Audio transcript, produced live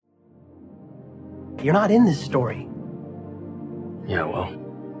You're not in this story. Yeah, well,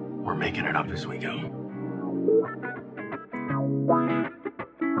 we're making it up as we go.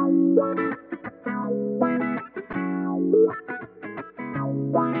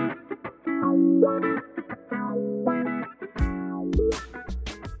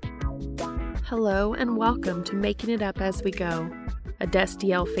 Hello and welcome to Making It Up As We Go, a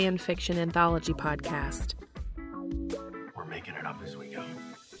Destiel fan fiction anthology podcast. We're making it up as we go.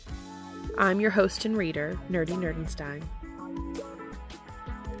 I'm your host and reader, Nerdy Nerdenstein.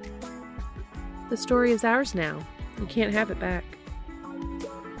 The story is ours now. You can't have it back.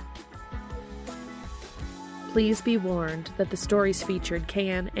 Please be warned that the stories featured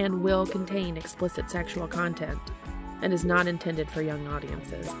can and will contain explicit sexual content and is not intended for young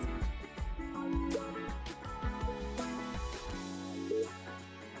audiences.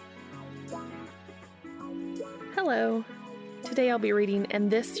 Hello. Today I'll be reading And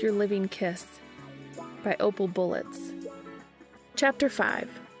This Your Living Kiss by Opal Bullets. Chapter 5.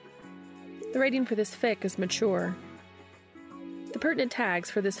 The rating for this fic is mature. The pertinent tags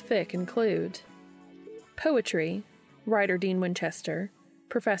for this fic include poetry, writer Dean Winchester,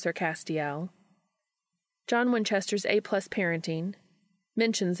 Professor Castiel, John Winchester's A+ parenting,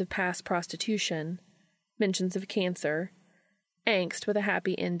 mentions of past prostitution, mentions of cancer, angst with a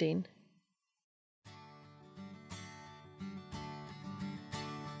happy ending.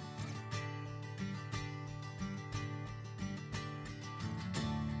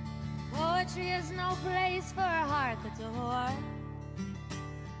 Poetry is no place for a heart that's a whore.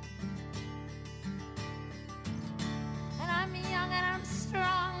 And I'm young and I'm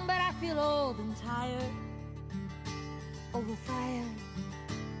strong, but I feel old and tired, overfired.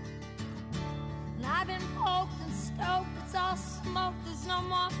 And I've been poked and stoked, it's all smoke, there's no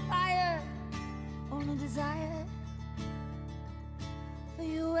more fire, only desire for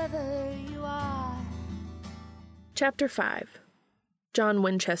you wherever you are. Chapter 5. John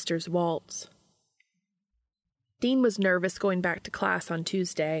Winchester's Waltz. Dean was nervous going back to class on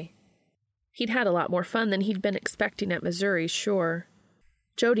Tuesday. He'd had a lot more fun than he'd been expecting at Missouri, sure.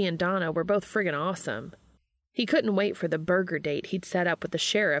 Jody and Donna were both friggin' awesome. He couldn't wait for the burger date he'd set up with the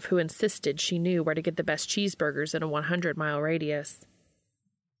sheriff who insisted she knew where to get the best cheeseburgers in a 100-mile radius.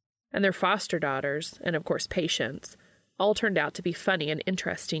 And their foster daughters, and of course Patience, all turned out to be funny and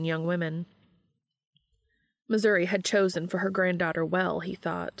interesting young women. Missouri had chosen for her granddaughter well, he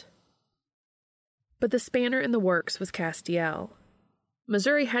thought. But the spanner in the works was Castiel.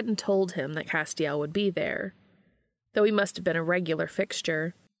 Missouri hadn't told him that Castiel would be there, though he must have been a regular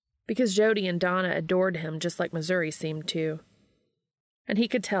fixture, because Jody and Donna adored him just like Missouri seemed to. And he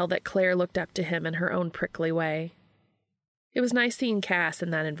could tell that Claire looked up to him in her own prickly way. It was nice seeing Cass in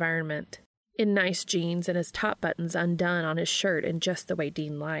that environment, in nice jeans and his top buttons undone on his shirt in just the way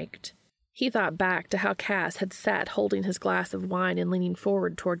Dean liked. He thought back to how Cass had sat holding his glass of wine and leaning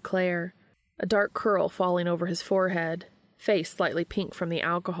forward toward Claire, a dark curl falling over his forehead, face slightly pink from the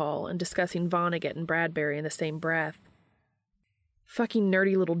alcohol, and discussing Vonnegut and Bradbury in the same breath. Fucking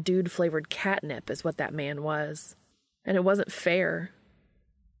nerdy little dude-flavored catnip is what that man was. And it wasn't fair.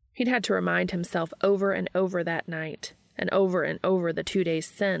 He'd had to remind himself over and over that night, and over the 2 days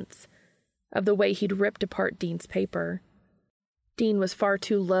since, of the way he'd ripped apart Dean's paper. Dean was far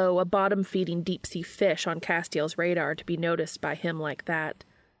too low, a bottom-feeding deep-sea fish on Castiel's radar to be noticed by him like that,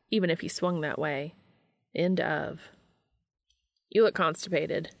 even if he swung that way. End of. "You look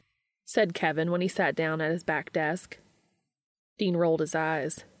constipated," said Kevin when he sat down at his back desk. Dean rolled his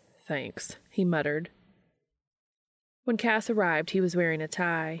eyes. "Thanks," he muttered. When Cass arrived, he was wearing a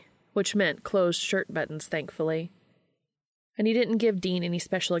tie, which meant closed shirt buttons, thankfully. And he didn't give Dean any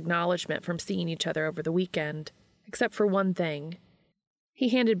special acknowledgement from seeing each other over the weekend, except for one thing. He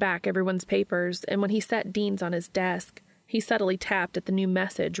handed back everyone's papers, and when he set Dean's on his desk, he subtly tapped at the new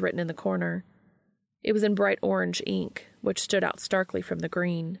message written in the corner. It was in bright orange ink, which stood out starkly from the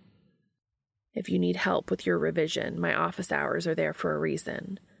green. "If you need help with your revision, my office hours are there for a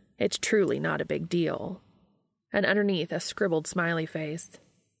reason. It's truly not a big deal." And underneath, a scribbled smiley face.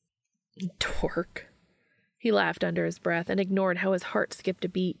 Dork. He laughed under his breath and ignored how his heart skipped a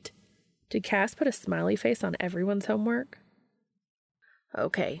beat. Did Cass put a smiley face on everyone's homework?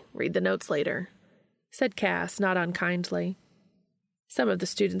 "Okay, read the notes later," said Cass, not unkindly. Some of the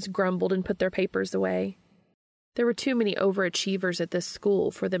students grumbled and put their papers away. There were too many overachievers at this school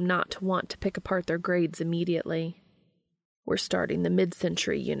for them not to want to pick apart their grades immediately. "We're starting the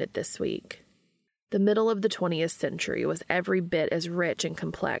mid-century unit this week. The middle of the 20th century was every bit as rich and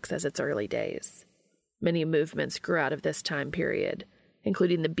complex as its early days. Many movements grew out of this time period,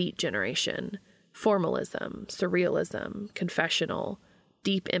 including the Beat Generation, formalism, surrealism, confessional,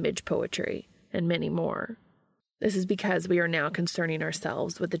 deep image poetry, and many more. This is because we are now concerning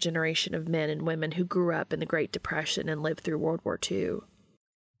ourselves with the generation of men and women who grew up in the Great Depression and lived through World War II.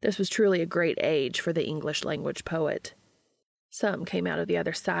 This was truly a great age for the English language poet. Some came out of the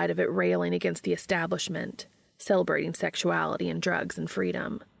other side of it railing against the establishment, celebrating sexuality and drugs and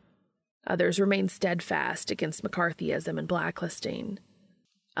freedom. Others remained steadfast against McCarthyism and blacklisting.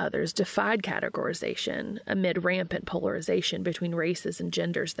 Others defied categorization amid rampant polarization between races and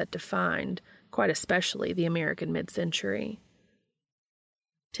genders that defined, quite especially, the American mid-century.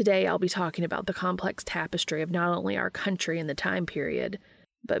 Today I'll be talking about the complex tapestry of not only our country in the time period,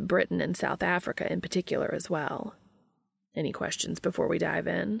 but Britain and South Africa in particular as well. Any questions before we dive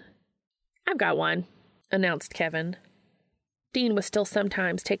in? "I've got one," announced Kevin. Dean was still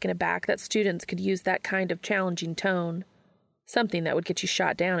sometimes taken aback that students could use that kind of challenging tone, something that would get you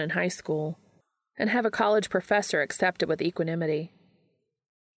shot down in high school, and have a college professor accept it with equanimity.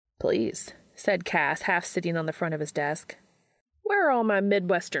 "Please," said Cass, half sitting on the front of his desk. "Where are all my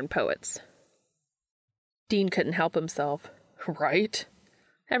Midwestern poets?" Dean couldn't help himself. Right?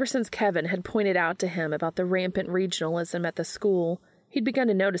 Ever since Kevin had pointed out to him about the rampant regionalism at the school, he'd begun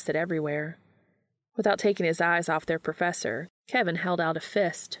to notice it everywhere. Without taking his eyes off their professor, Kevin held out a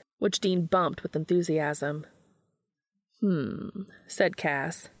fist, which Dean bumped with enthusiasm. Said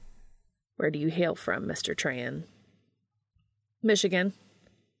Cass. "Where do you hail from, Mr. Tran?" "Michigan."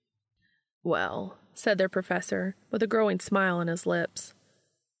 "Well," said their professor, with a growing smile on his lips.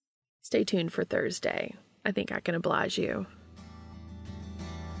 "Stay tuned for Thursday. I think I can oblige you."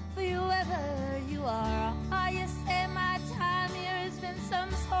 For whoever you are, you say my time here has been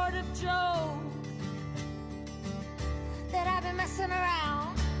some sort of joke, that I've been messing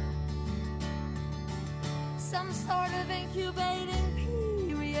around, some sort of incubating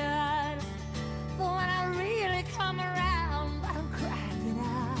period, but when I really come around, I'm cracking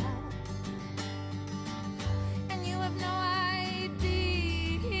out, and you have no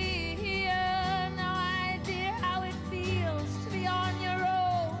idea how it feels to be on your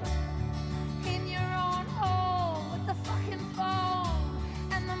own, in your own home, with the fucking phone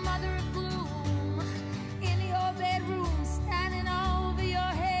and the mother of gloom, in your bedroom, standing over your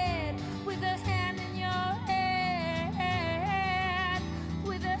head, with a hand in your head,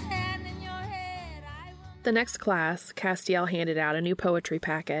 with a hand in your head. The next class, Castiel handed out a new poetry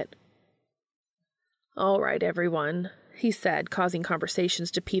packet. "All right, everyone," he said, causing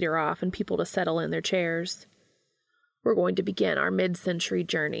conversations to peter off and people to settle in their chairs. "We're going to begin our mid-century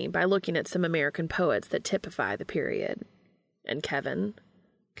journey by looking at some American poets that typify the period. And Kevin?"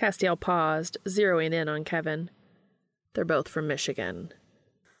 Castiel paused, zeroing in on Kevin. "They're both from Michigan."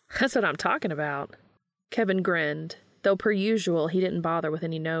 "That's what I'm talking about." Kevin grinned, though per usual he didn't bother with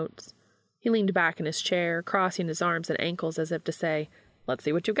any notes. He leaned back in his chair, crossing his arms and ankles as if to say, "Let's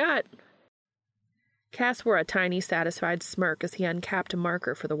see what you got." Cass wore a tiny, satisfied smirk as he uncapped a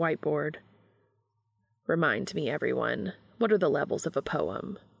marker for the whiteboard. "Remind me, everyone, what are the levels of a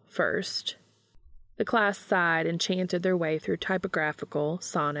poem? First." The class sighed and chanted their way through typographical,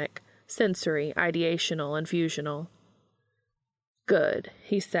 sonic, sensory, ideational, and fusional. "Good,"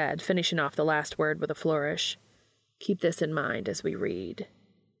 he said, finishing off the last word with a flourish. "Keep this in mind as we read."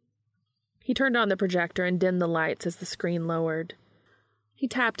 He turned on the projector and dimmed the lights as the screen lowered. He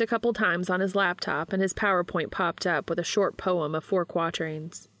tapped a couple times on his laptop, and his PowerPoint popped up with a short poem of 4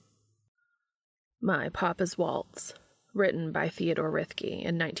 quatrains. "My Papa's Waltz," written by Theodore Rithke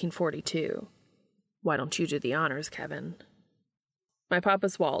in 1942. Why don't you do the honors, Kevin? "My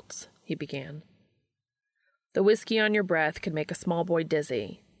Papa's Waltz," he began. "The whiskey on your breath could make a small boy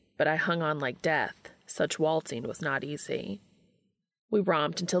dizzy, but I hung on like death. Such waltzing was not easy. We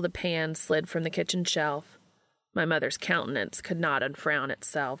romped until the pan slid from the kitchen shelf. My mother's countenance could not unfrown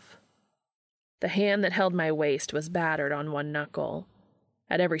itself. The hand that held my waist was battered on one knuckle.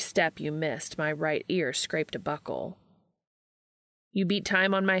 At every step you missed, my right ear scraped a buckle. You beat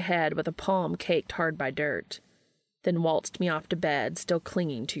time on my head with a palm caked hard by dirt, then waltzed me off to bed, still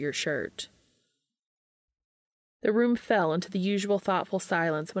clinging to your shirt." The room fell into the usual thoughtful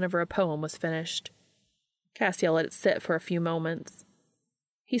silence whenever a poem was finished. Castiel let it sit for a few moments.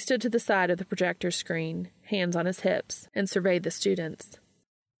 He stood to the side of the projector screen, hands on his hips, and surveyed the students.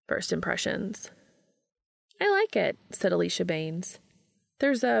 "First impressions." "I like it," said Alicia Baines.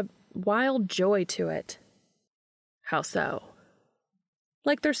 "There's a wild joy to it." "How so?"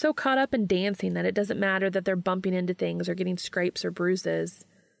 "Like they're so caught up in dancing that it doesn't matter that they're bumping into things or getting scrapes or bruises,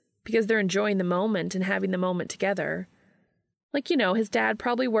 because they're enjoying the moment and having the moment together. Like, his dad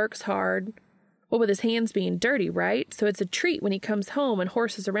probably works hard, well, with his hands being dirty, right? So it's a treat when he comes home and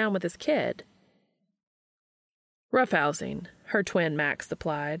horses around with his kid." "Roughhousing," her twin Max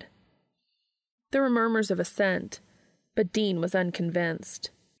supplied. There were murmurs of assent, but Dean was unconvinced.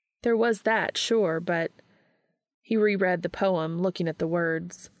 There was that, sure, but he reread the poem, looking at the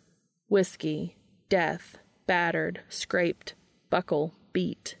words. Whiskey, death, battered, scraped, buckle,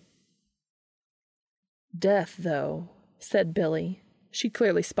 beat. Death, though, said Billy. She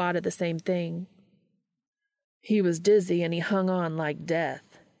clearly spotted the same thing. He was dizzy and he hung on like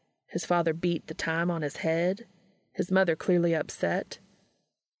death. His father beat the time on his head. His mother clearly upset.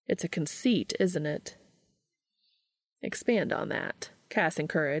 It's a conceit, isn't it? Expand on that, Cass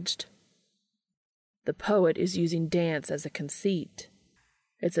encouraged. The poet is using dance as a conceit.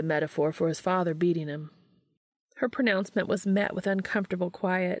 It's a metaphor for his father beating him. Her pronouncement was met with uncomfortable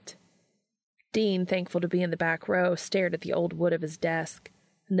quiet. Dean, thankful to be in the back row, stared at the old wood of his desk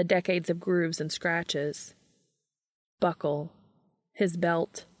and the decades of grooves and scratches. Buckle. His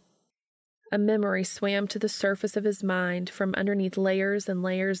belt. A memory swam to the surface of his mind from underneath layers and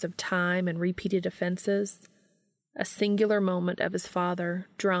layers of time and repeated offenses. A singular moment of his father,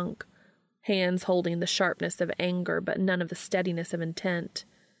 drunk, hands holding the sharpness of anger but none of the steadiness of intent,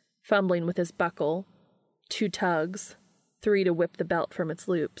 fumbling with his buckle, 2 tugs, 3 to whip the belt from its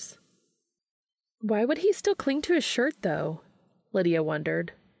loops. Why would he still cling to his shirt, though? Lydia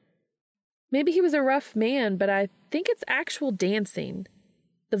wondered. Maybe he was a rough man, but I think it's actual dancing.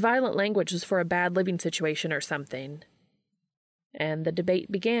 The violent language was for a bad living situation or something. And the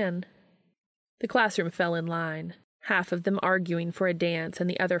debate began. The classroom fell in line, half of them arguing for a dance and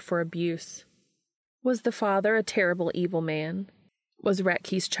the other for abuse. Was the father a terrible evil man? Was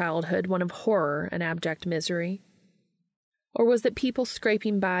Retke's childhood one of horror and abject misery? Or was it people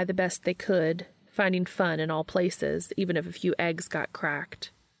scraping by the best they could, finding fun in all places, even if a few eggs got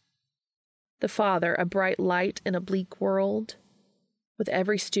cracked? The father, a bright light in a bleak world? With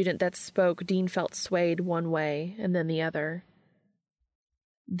every student that spoke, Dean felt swayed one way and then the other.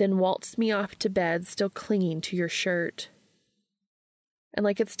 Then waltz me off to bed, still clinging to your shirt. And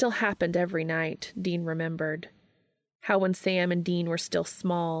like it still happened every night, Dean remembered. How when Sam and Dean were still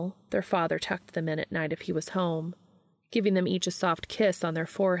small, their father tucked them in at night if he was home, giving them each a soft kiss on their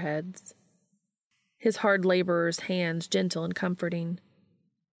foreheads. His hard laborer's hands gentle and comforting.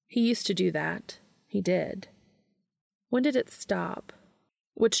 He used to do that. He did. When did it stop?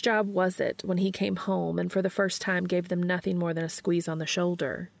 Which job was it when he came home and for the first time gave them nothing more than a squeeze on the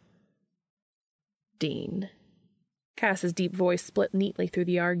shoulder? Dean. Cass's deep voice split neatly through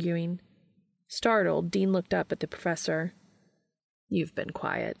the arguing. Startled, Dean looked up at the professor. You've been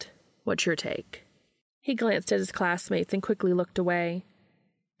quiet. What's your take? He glanced at his classmates and quickly looked away.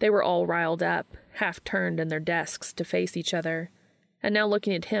 They were all riled up, half turned in their desks to face each other, and now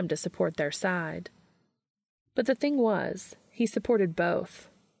looking at him to support their side. But the thing was, he supported both,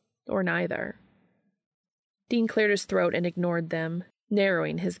 or neither. Dean cleared his throat and ignored them,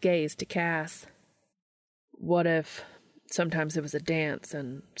 narrowing his gaze to Cass. What if sometimes it was a dance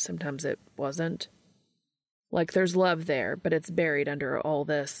and sometimes it wasn't? Like there's love there, but it's buried under all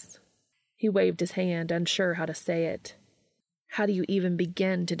this. He waved his hand, unsure how to say it. How do you even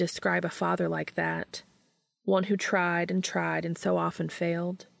begin to describe a father like that? One who tried and so often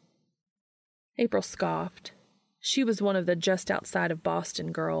failed? April scoffed. She was one of the just outside of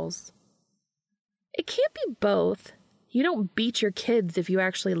Boston girls. It can't be both. You don't beat your kids if you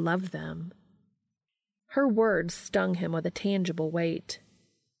actually love them. Her words stung him with a tangible weight.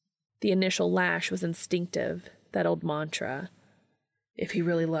 The initial lash was instinctive, that old mantra. If he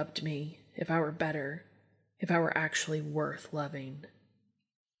really loved me, if I were better, if I were actually worth loving.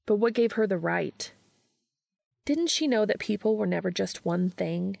 But what gave her the right? Didn't she know that people were never just one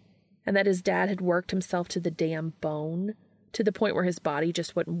thing? And that his dad had worked himself to the damn bone, to the point where his body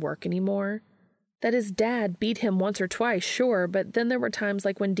just wouldn't work anymore? That his dad beat him once or twice, sure, but then there were times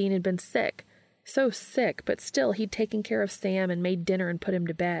like when Dean had been sick. So sick, but still he'd taken care of Sam and made dinner and put him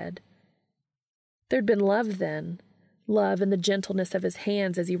to bed. There'd been love then. Love in the gentleness of his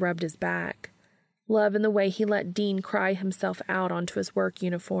hands as he rubbed his back. Love in the way he let Dean cry himself out onto his work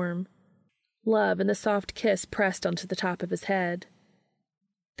uniform. Love in the soft kiss pressed onto the top of his head.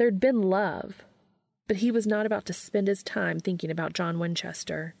 There'd been love, but he was not about to spend his time thinking about John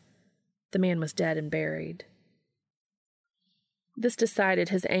Winchester. The man was dead and buried. This decided,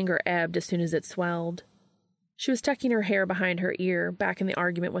 his anger ebbed as soon as it swelled. She was tucking her hair behind her ear, back in the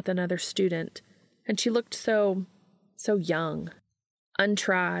argument with another student, and she looked so young,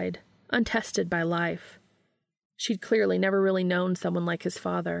 untried, untested by life. She'd clearly never really known someone like his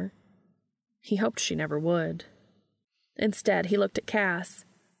father. He hoped she never would. Instead, he looked at Cass,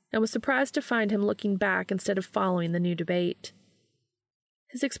 and was surprised to find him looking back instead of following the new debate.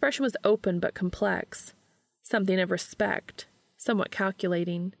 His expression was open but complex, something of respect, somewhat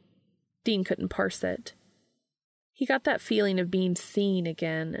calculating. Dean couldn't parse it. He got that feeling of being seen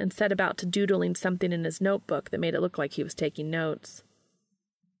again and set about to doodling something in his notebook that made it look like he was taking notes.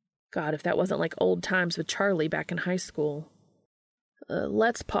 God, if that wasn't like old times with Charlie back in high school.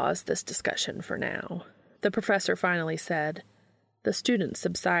 Let's pause this discussion for now, the professor finally said. The students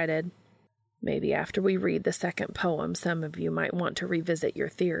subsided. Maybe after we read the second poem, some of you might want to revisit your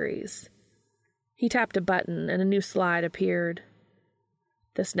theories. He tapped a button and a new slide appeared.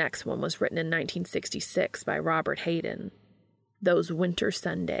 This next one was written in 1966 by Robert Hayden. Those Winter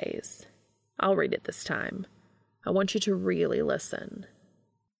Sundays. I'll read it this time. I want you to really listen.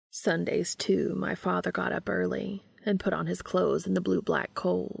 Sundays, too, my father got up early and put on his clothes in the blue-black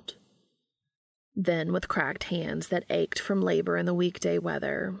cold. Then, with cracked hands that ached from labor in the weekday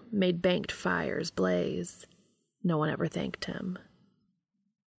weather, made banked fires blaze. No one ever thanked him.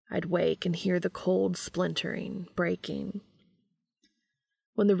 I'd wake and hear the cold splintering, breaking.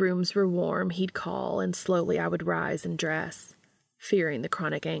 When the rooms were warm, he'd call, and slowly I would rise and dress, fearing the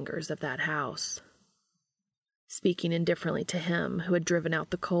chronic angers of that house. Speaking indifferently to him who had driven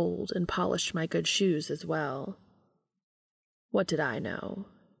out the cold and polished my good shoes as well. What did I know?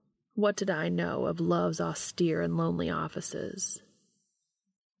 What did I know of love's austere and lonely offices?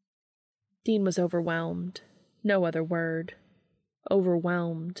 Dean was overwhelmed. No other word.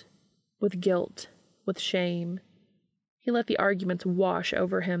 Overwhelmed. With guilt. With shame. He let the arguments wash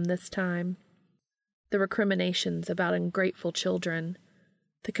over him this time. The recriminations about ungrateful children.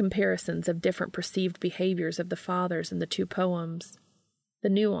 The comparisons of different perceived behaviors of the fathers in the two poems. The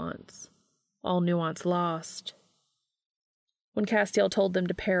nuance. All nuance lost. When Castiel told them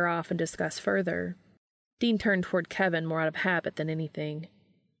to pair off and discuss further, Dean turned toward Kevin more out of habit than anything.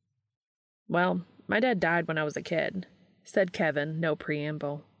 Well, my dad died when I was a kid, said Kevin, no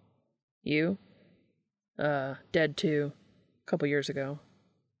preamble. You? Dead too. A couple years ago.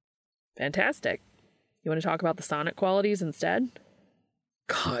 Fantastic. You want to talk about the sonic qualities instead?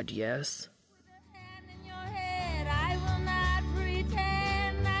 God, yes.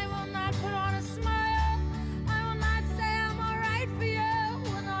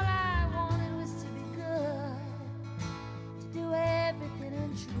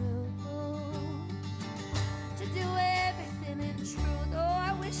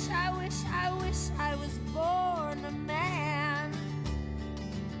 I was born a man,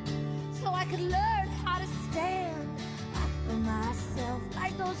 so I could learn how to stand up for myself,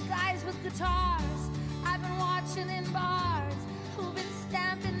 like those guys with guitars I've been watching in bars, who've been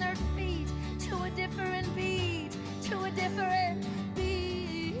stamping their feet to a different beat, to a different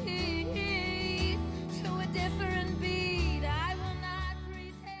beat, to a different beat. I will not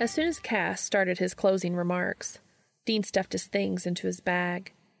pretend. As soon as Cass started his closing remarks, Dean stuffed his things into his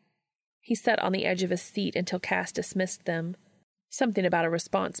bag. He sat on the edge of his seat until Cass dismissed them. Something about a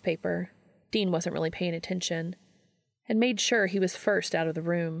response paper. Dean wasn't really paying attention, and made sure he was first out of the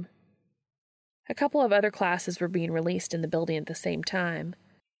room. A couple of other classes were being released in the building at the same time,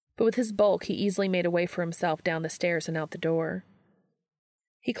 but with his bulk he easily made a way for himself down the stairs and out the door.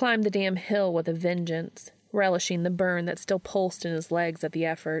 He climbed the damn hill with a vengeance, relishing the burn that still pulsed in his legs at the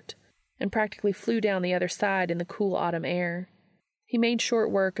effort, and practically flew down the other side in the cool autumn air. He made short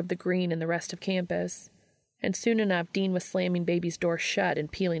work of the green and the rest of campus, and soon enough Dean was slamming Baby's door shut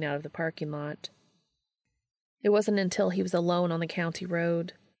and peeling out of the parking lot. It wasn't until he was alone on the county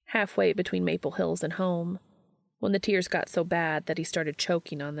road, halfway between Maple Hills and home, when the tears got so bad that he started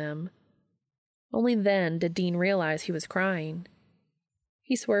choking on them. Only then did Dean realize he was crying.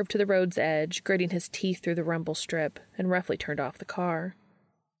 He swerved to the road's edge, gritting his teeth through the rumble strip, and roughly turned off the car.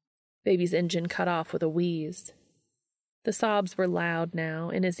 Baby's engine cut off with a wheeze. The sobs were loud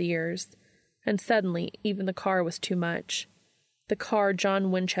now, in his ears, and suddenly even the car was too much. The car John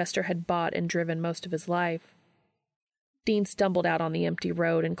Winchester had bought and driven most of his life. Dean stumbled out on the empty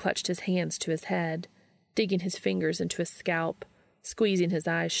road and clutched his hands to his head, digging his fingers into his scalp, squeezing his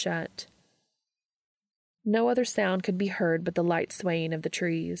eyes shut. No other sound could be heard but the light swaying of the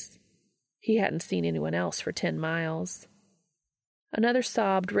trees. He hadn't seen anyone else for 10 miles. Another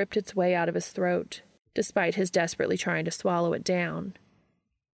sob ripped its way out of his throat, despite his desperately trying to swallow it down.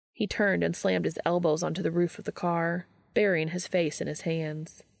 He turned and slammed his elbows onto the roof of the car, burying his face in his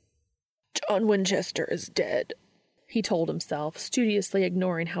hands. John Winchester is dead, he told himself, studiously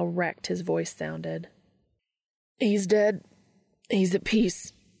ignoring how wrecked his voice sounded. He's dead. He's at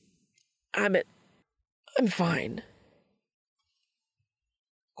peace. I'm fine.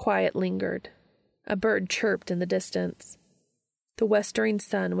 Quiet lingered. A bird chirped in the distance. The westering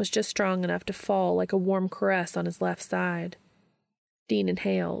sun was just strong enough to fall like a warm caress on his left side. Dean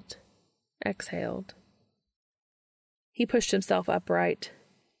inhaled, exhaled. He pushed himself upright.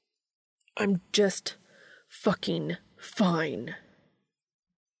 I'm just fucking fine.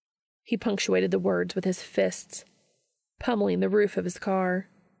 He punctuated the words with his fists, pummeling the roof of his car.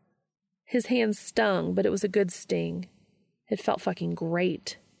 His hands stung, but it was a good sting. It felt fucking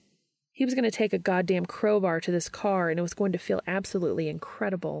great. He was going to take a goddamn crowbar to this car, and it was going to feel absolutely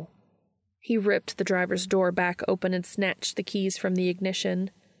incredible. He ripped the driver's door back open and snatched the keys from the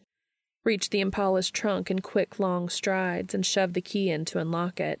ignition, reached the Impala's trunk in quick, long strides, and shoved the key in to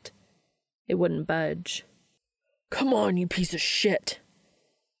unlock it. It wouldn't budge. Come on, you piece of shit!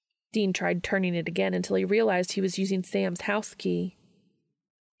 Dean tried turning it again until he realized he was using Sam's house key.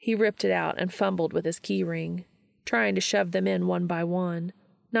 He ripped it out and fumbled with his key ring, trying to shove them in one by one,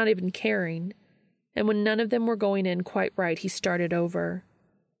 not even caring, and when none of them were going in quite right, he started over.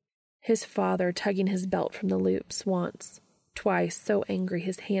 His father tugging his belt from the loops once, twice, so angry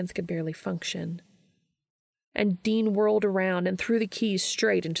his hands could barely function. And Dean whirled around and threw the keys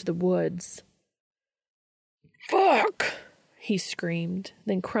straight into the woods. Fuck! He screamed,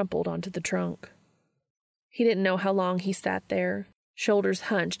 then crumpled onto the trunk. He didn't know how long he sat there, shoulders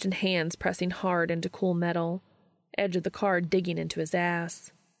hunched and hands pressing hard into cool metal, edge of the car digging into his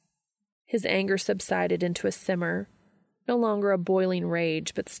ass. His anger subsided into a simmer, no longer a boiling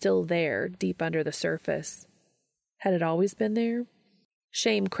rage, but still there, deep under the surface. Had it always been there?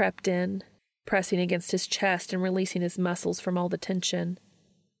 Shame crept in, pressing against his chest and releasing his muscles from all the tension,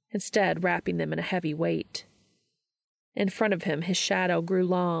 instead wrapping them in a heavy weight. In front of him, his shadow grew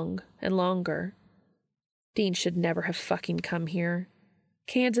long and longer. Dean should never have fucking come here.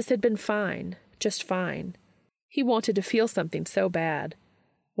 Kansas had been fine, just fine. He wanted to feel something so bad.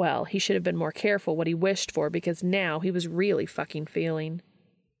 Well, he should have been more careful what he wished for, because now he was really fucking feeling.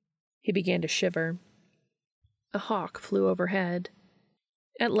 He began to shiver. A hawk flew overhead.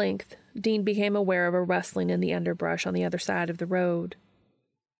 At length, Dean became aware of a rustling in the underbrush on the other side of the road.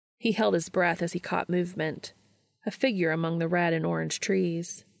 He held his breath as he caught movement, a figure among the red and orange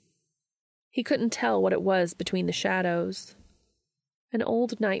trees. He couldn't tell what it was between the shadows. An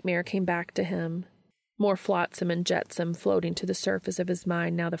old nightmare came back to him, more flotsam and jetsam floating to the surface of his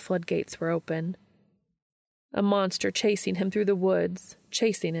mind now the floodgates were open. A monster chasing him through the woods,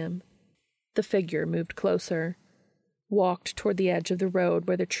 chasing him. The figure moved closer, walked toward the edge of the road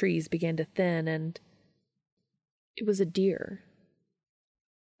where the trees began to thin, and it was a deer.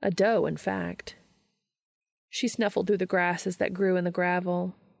 A doe, in fact. She snuffled through the grasses that grew in the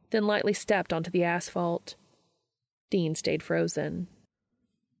gravel, then lightly stepped onto the asphalt. Dean stayed frozen.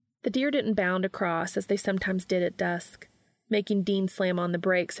 The deer didn't bound across as they sometimes did at dusk, making Dean slam on the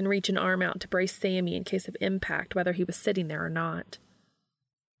brakes and reach an arm out to brace Sammy in case of impact, whether he was sitting there or not.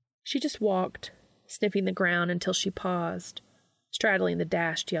 She just walked, sniffing the ground until she paused, straddling the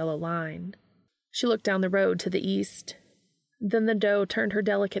dashed yellow line. She looked down the road to the east. Then the doe turned her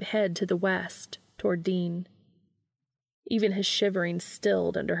delicate head to the west, toward Dean. Even his shivering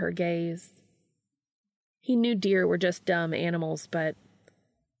stilled under her gaze. He knew deer were just dumb animals, but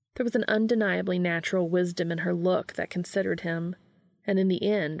there was an undeniably natural wisdom in her look that considered him, and in the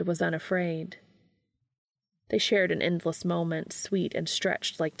end was unafraid. They shared an endless moment, sweet and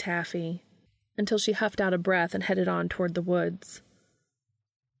stretched like taffy, until she huffed out a breath and headed on toward the woods.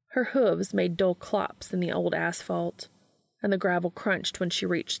 Her hooves made dull clops in the old asphalt, and the gravel crunched when she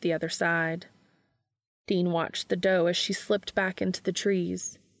reached the other side. Dean watched the doe as she slipped back into the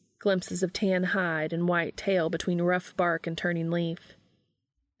trees, glimpses of tan hide and white tail between rough bark and turning leaf.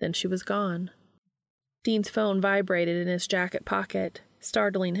 Then she was gone. Dean's phone vibrated in his jacket pocket,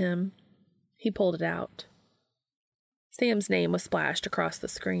 startling him. He pulled it out. Sam's name was splashed across the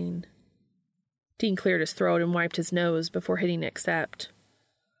screen. Dean cleared his throat and wiped his nose before hitting accept.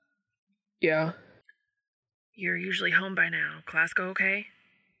 Yeah? You're usually home by now. Class go okay?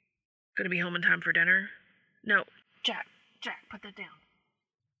 Gonna be home in time for dinner? No. Jack, put that down.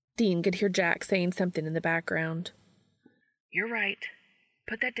 Dean could hear Jack saying something in the background. You're right.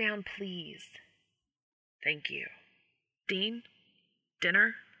 Put that down, please. Thank you. Dean?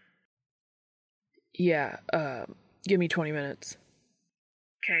 Dinner? Yeah, give me 20 minutes.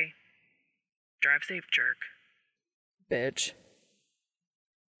 'Kay. Drive safe, jerk. Bitch.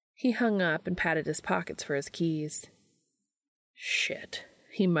 He hung up and patted his pockets for his keys. Shit,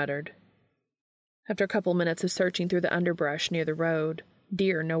 he muttered. After a couple minutes of searching through the underbrush near the road,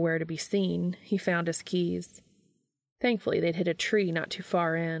 deer nowhere to be seen, he found his keys. Thankfully, they'd hit a tree not too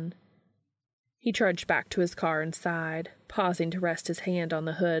far in. He trudged back to his car and sighed, pausing to rest his hand on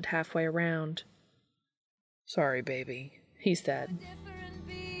the hood halfway around. Sorry, baby, he said.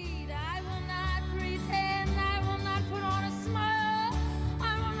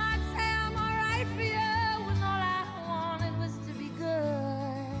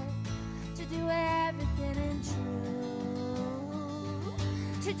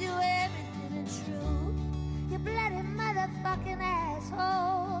 you do everything and true. You bloody motherfucking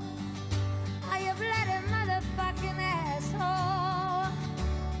asshole. Are you bloody motherfucking asshole?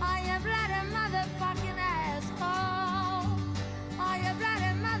 Are you bloody motherfucking asshole? Are you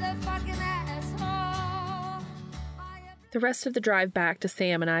bloody motherfucking asshole? The rest of the drive back to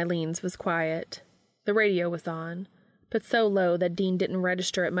Sam and Eileen's was quiet. The radio was on, but so low that Dean didn't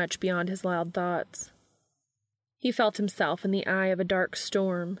register it much beyond his loud thoughts. He felt himself in the eye of a dark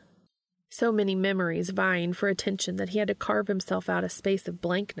storm. So many memories vying for attention that he had to carve himself out a space of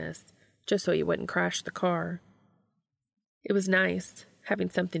blankness just so he wouldn't crash the car. It was nice, having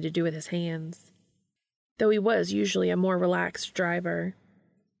something to do with his hands. Though he was usually a more relaxed driver,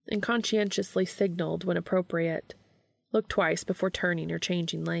 and conscientiously signaled when appropriate, looked twice before turning or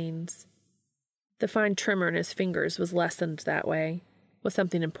changing lanes. The fine tremor in his fingers was lessened that way, with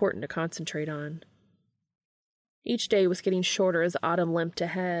something important to concentrate on. Each day was getting shorter as autumn limped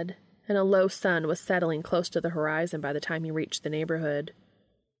ahead, and a low sun was settling close to the horizon by the time he reached the neighborhood.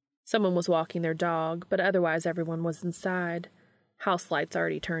 Someone was walking their dog, but otherwise everyone was inside, house lights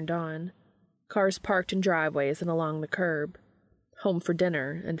already turned on, cars parked in driveways and along the curb, home for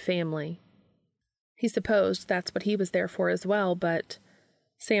dinner and family. He supposed that's what he was there for as well, but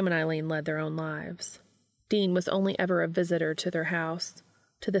Sam and Eileen led their own lives. Dean was only ever a visitor to their house,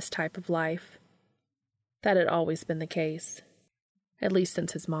 to this type of life. That had always been the case, at least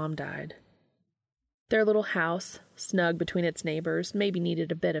since his mom died. Their little house, snug between its neighbors, maybe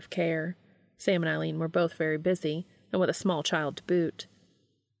needed a bit of care. Sam and Eileen were both very busy, and with a small child to boot.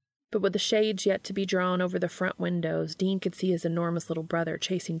 But with the shades yet to be drawn over the front windows, Dean could see his enormous little brother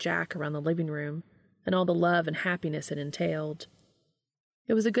chasing Jack around the living room, and all the love and happiness it entailed.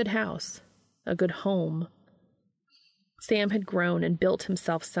 It was a good house, a good home. Sam had grown and built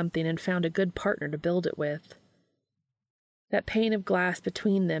himself something and found a good partner to build it with. That pane of glass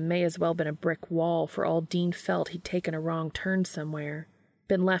between them may as well have been a brick wall for all Dean felt he'd taken a wrong turn somewhere,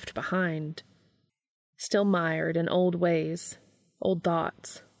 been left behind. Still mired in old ways, old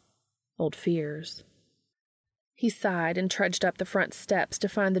thoughts, old fears. He sighed and trudged up the front steps to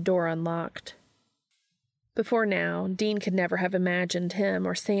find the door unlocked. Before now, Dean could never have imagined him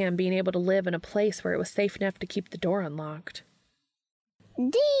or Sam being able to live in a place where it was safe enough to keep the door unlocked.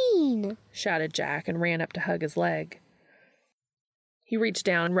 "Dean!" shouted Jack and ran up to hug his leg. He reached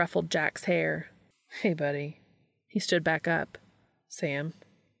down and ruffled Jack's hair. "Hey, buddy." He stood back up. "Sam."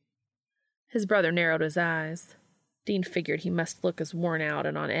 His brother narrowed his eyes. Dean figured he must look as worn out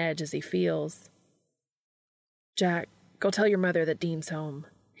and on edge as he feels. "Jack, go tell your mother that Dean's home,"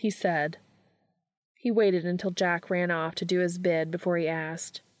 he said. He waited until Jack ran off to do his bid before he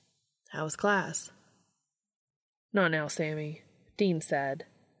asked, "How was class?" "Not now, Sammy," Dean said.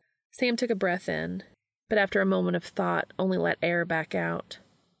 Sam took a breath in, but after a moment of thought only let air back out.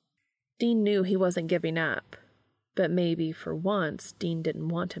 Dean knew he wasn't giving up, but maybe, for once, Dean didn't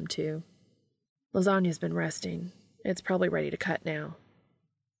want him to. "Lasagna's been resting. It's probably ready to cut now."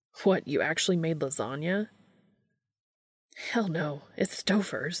 "What, you actually made lasagna?" "Hell no, it's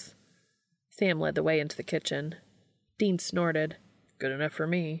Stouffer's." Sam led the way into the kitchen. Dean snorted. "Good enough for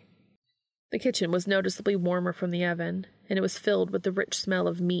me." The kitchen was noticeably warmer from the oven, and it was filled with the rich smell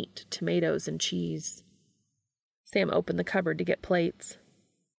of meat, tomatoes, and cheese. Sam opened the cupboard to get plates.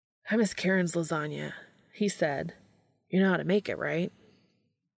 "I miss Karen's lasagna," he said. "You know how to make it, right?"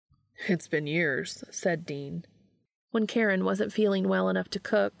 "It's been years," said Dean. When Karen wasn't feeling well enough to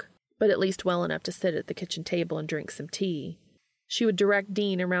cook, but at least well enough to sit at the kitchen table and drink some tea, she would direct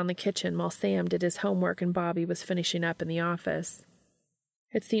Dean around the kitchen while Sam did his homework and Bobby was finishing up in the office.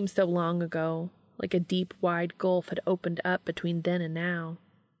 It seemed so long ago, like a deep, wide gulf had opened up between then and now.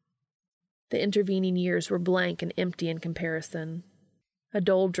 The intervening years were blank and empty in comparison. A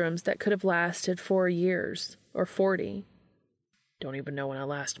doldrums that could have lasted 4 years, or 40. "Don't even know when I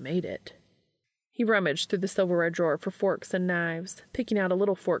last made it." He rummaged through the silverware drawer for forks and knives, picking out a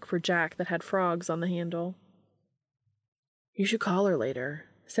little fork for Jack that had frogs on the handle. "You should call her later,"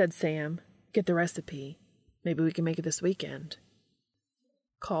 said Sam. "Get the recipe. Maybe we can make it this weekend."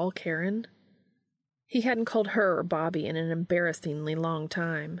 Call Karen? He hadn't called her or Bobby in an embarrassingly long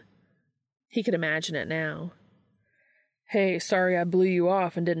time. He could imagine it now. "Hey, sorry I blew you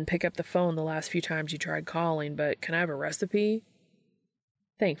off and didn't pick up the phone the last few times you tried calling, but can I have a recipe?"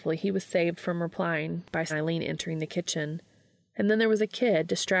 Thankfully, he was saved from replying by Eileen entering the kitchen, and then there was a kid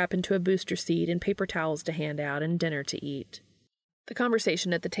to strap into a booster seat and paper towels to hand out and dinner to eat. The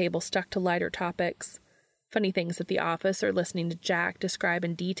conversation at the table stuck to lighter topics, funny things at the office or listening to Jack describe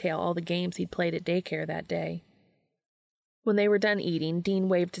in detail all the games he'd played at daycare that day. When they were done eating, Dean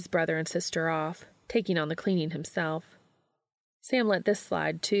waved his brother and sister off, taking on the cleaning himself. Sam let this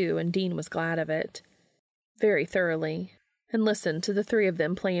slide, too, and Dean was glad of it. Very thoroughly, and listened to the three of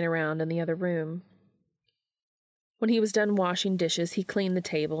them playing around in the other room. When he was done washing dishes, he cleaned the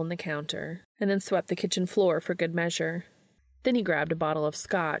table and the counter, and then swept the kitchen floor for good measure. Then he grabbed a bottle of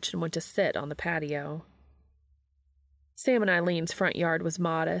scotch and went to sit on the patio. Sam and Eileen's front yard was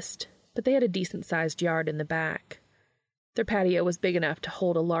modest, but they had a decent-sized yard in the back. Their patio was big enough to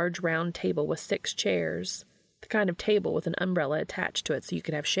hold a large round table with 6 chairs, the kind of table with an umbrella attached to it so you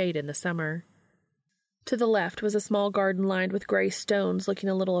could have shade in the summer. To the left was a small garden lined with gray stones looking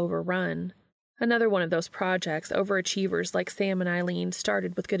a little overrun. Another one of those projects overachievers like Sam and Eileen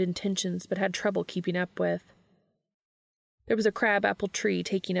started with good intentions but had trouble keeping up with. There was a crabapple tree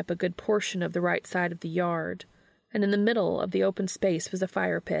taking up a good portion of the right side of the yard, and in the middle of the open space was a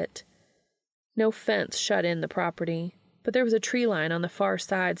fire pit. No fence shut in the property, but there was a tree line on the far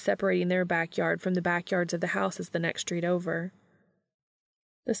side separating their backyard from the backyards of the houses the next street over.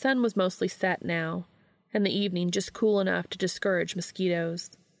 The sun was mostly set now, and the evening just cool enough to discourage mosquitoes.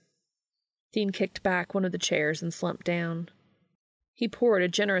 Dean kicked back one of the chairs and slumped down. He poured a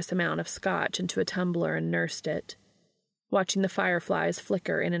generous amount of scotch into a tumbler and nursed it, watching the fireflies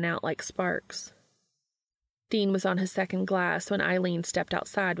flicker in and out like sparks. Dean was on his second glass when Eileen stepped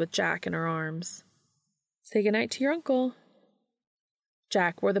outside with Jack in her arms. "Say goodnight to your uncle."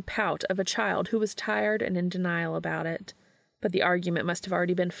 Jack wore the pout of a child who was tired and in denial about it, but the argument must have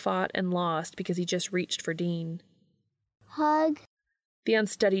already been fought and lost because he just reached for Dean. "Hug." The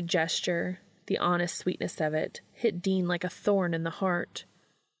unstudied gesture, the honest sweetness of it, hit Dean like a thorn in the heart.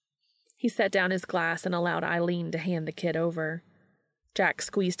 He set down his glass and allowed Eileen to hand the kid over. Jack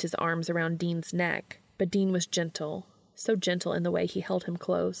squeezed his arms around Dean's neck, but Dean was gentle, so gentle in the way he held him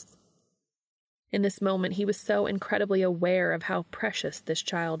close. In this moment, he was so incredibly aware of how precious this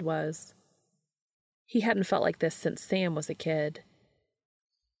child was. He hadn't felt like this since Sam was a kid.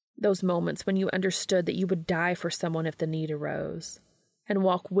 Those moments when you understood that you would die for someone if the need arose, and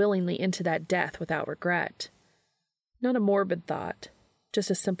walk willingly into that death without regret. Not a morbid thought, just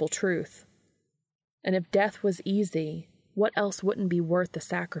a simple truth. And if death was easy, what else wouldn't be worth the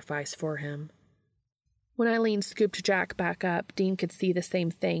sacrifice for him? When Eileen scooped Jack back up, Dean could see the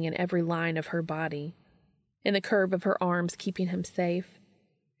same thing in every line of her body, in the curve of her arms keeping him safe,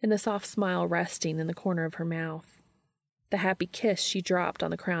 in the soft smile resting in the corner of her mouth, the happy kiss she dropped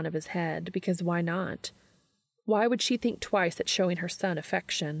on the crown of his head, because why not? Why would she think twice at showing her son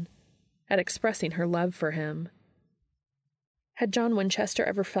affection, at expressing her love for him? Had John Winchester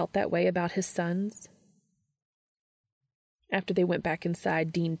ever felt that way about his sons? After they went back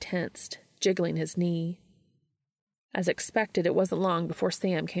inside, Dean tensed, jiggling his knee. As expected, it wasn't long before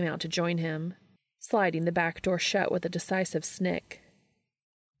Sam came out to join him, sliding the back door shut with a decisive snick.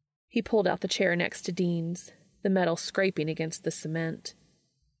 He pulled out the chair next to Dean's, the metal scraping against the cement.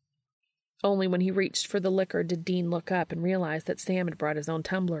 Only when he reached for the liquor did Dean look up and realize that Sam had brought his own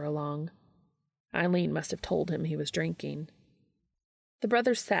tumbler along. Eileen must have told him he was drinking. The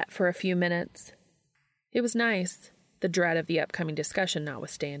brothers sat for a few minutes. It was nice, the dread of the upcoming discussion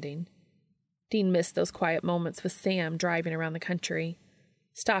notwithstanding. Dean missed those quiet moments with Sam driving around the country,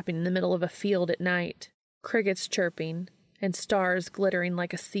 stopping in the middle of a field at night, crickets chirping, and stars glittering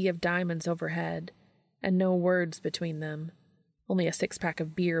like a sea of diamonds overhead, and no words between them, only a 6-pack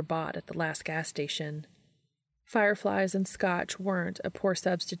of beer bought at the last gas station. Fireflies and scotch weren't a poor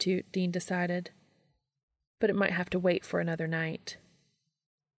substitute, Dean decided, but it might have to wait for another night.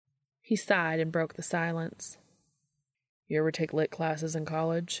 He sighed and broke the silence. "You ever take lit classes in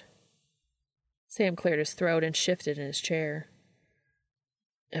college?" Sam cleared his throat and shifted in his chair.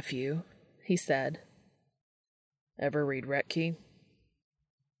 "A few," he said. "Ever read Retke?"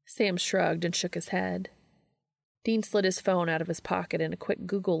 Sam shrugged and shook his head. Dean slid his phone out of his pocket and a quick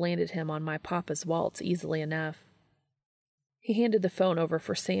Google landed him on My Papa's Waltz easily enough. He handed the phone over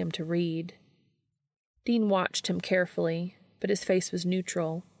for Sam to read. Dean watched him carefully, but his face was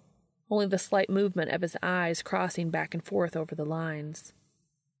neutral, only the slight movement of his eyes crossing back and forth over the lines.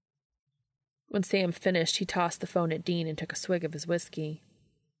 When Sam finished, he tossed the phone at Dean and took a swig of his whiskey.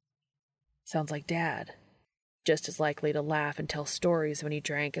 "Sounds like Dad. Just as likely to laugh and tell stories when he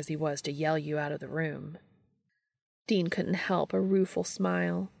drank as he was to yell you out of the room." Dean couldn't help a rueful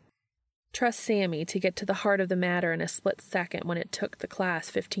smile. Trust Sammy to get to the heart of the matter in a split second when it took the class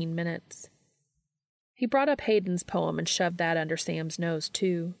 15 minutes. He brought up Hayden's poem and shoved that under Sam's nose,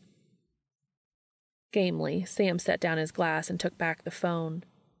 too. Gamely, Sam set down his glass and took back the phone.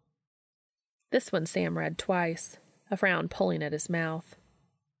 This one Sam read twice, a frown pulling at his mouth.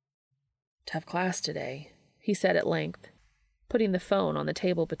 "Tough class today," he said at length, putting the phone on the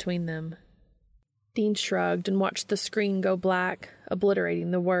table between them. Dean shrugged and watched the screen go black,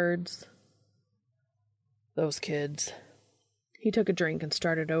 obliterating the words. Those kids. He took a drink and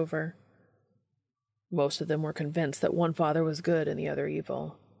started over. Most of them were convinced that one father was good and the other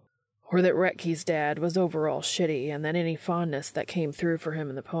evil. Or that Retke's dad was overall shitty and that any fondness that came through for him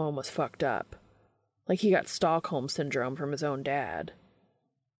in the poem was fucked up. Like he got Stockholm Syndrome from his own dad.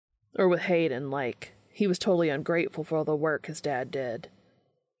 Or with Hayden, like he was totally ungrateful for all the work his dad did.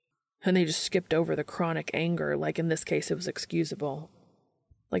 And they just skipped over the chronic anger, like in this case it was excusable.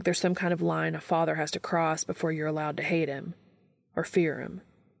 Like there's some kind of line a father has to cross before you're allowed to hate him, or fear him.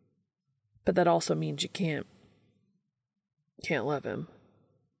 But that also means you can't love him.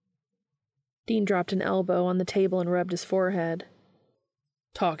 Dean dropped an elbow on the table and rubbed his forehead.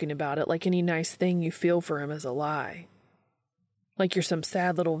 Talking about it like any nice thing you feel for him is a lie. Like you're some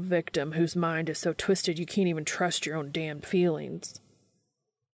sad little victim whose mind is so twisted you can't even trust your own damned feelings.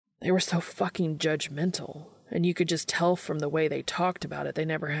 They were so fucking judgmental, and you could just tell from the way they talked about it they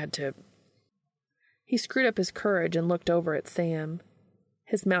never had to. He screwed up his courage and looked over at Sam.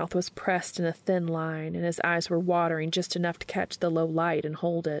 His mouth was pressed in a thin line, and his eyes were watering just enough to catch the low light and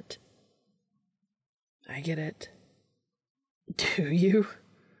hold it. I get it. Do you?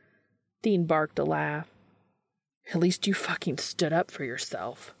 Dean barked a laugh. At least you fucking stood up for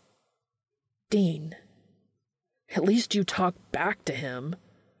yourself. Dean. At least you talked back to him.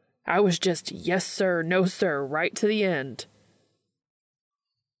 I was just yes sir, no sir, right to the end.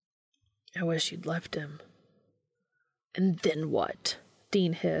 I wish you'd left him. And then what?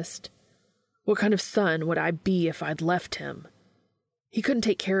 Dean hissed. What kind of son would I be if I'd left him? He couldn't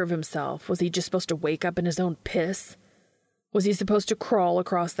take care of himself. Was he just supposed to wake up in his own piss? Was he supposed to crawl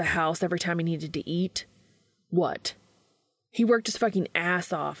across the house every time he needed to eat? What? He worked his fucking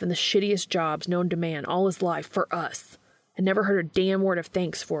ass off in the shittiest jobs known to man all his life for us, and never heard a damn word of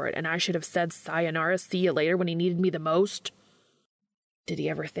thanks for it, and I should have said sayonara, see you later when he needed me the most? Did he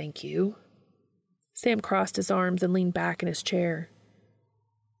ever thank you? Sam crossed his arms and leaned back in his chair.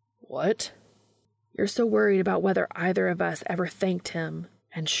 What? You're so worried about whether either of us ever thanked him.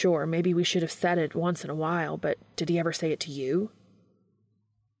 And sure, maybe we should have said it once in a while, but did he ever say it to you?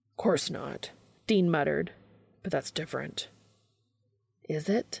 Of course not, Dean muttered. But that's different. Is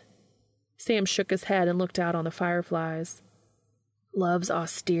it? Sam shook his head and looked out on the fireflies. Love's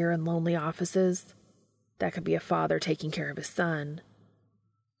austere and lonely offices. That could be a father taking care of his son.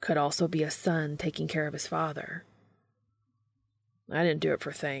 Could also be a son taking care of his father. I didn't do it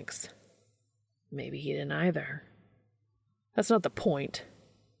for thanks. Maybe he didn't either. That's not the point.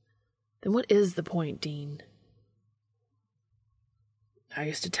 Then what is the point, Dean? I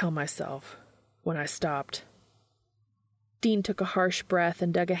used to tell myself when I stopped. Dean took a harsh breath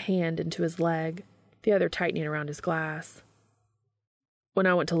and dug a hand into his leg, the other tightening around his glass. When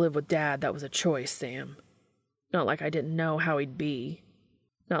I went to live with Dad, that was a choice, Sam. Not like I didn't know how he'd be.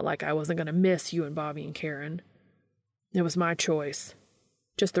 Not like I wasn't going to miss you and Bobby and Karen. It was my choice.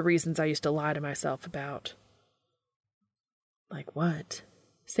 Just the reasons I used to lie to myself about. Like what?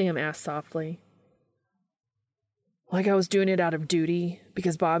 Sam asked softly. Like I was doing it out of duty,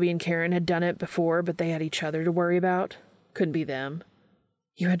 because Bobby and Karen had done it before, but they had each other to worry about. Couldn't be them.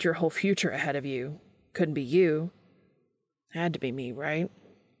 You had your whole future ahead of you. Couldn't be you. Had to be me, right?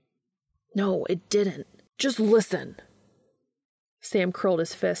 No, it didn't. Just listen. Sam curled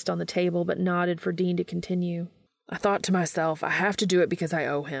his fist on the table, but nodded for Dean to continue. I thought to myself, I have to do it because I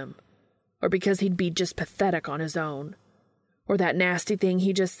owe him. Or because he'd be just pathetic on his own. Or that nasty thing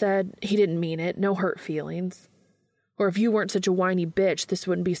he just said, he didn't mean it, no hurt feelings. Or if you weren't such a whiny bitch, this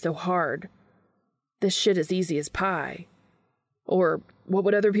wouldn't be so hard. This shit is easy as pie. Or, what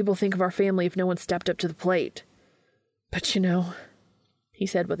would other people think of our family if no one stepped up to the plate? But you know, he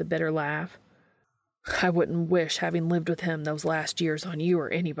said with a bitter laugh, I wouldn't wish having lived with him those last years on you or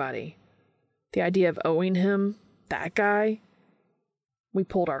anybody. The idea of owing him, that guy, we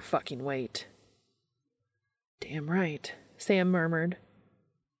pulled our fucking weight. Damn right, Sam murmured.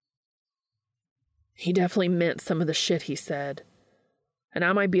 He definitely meant some of the shit he said. And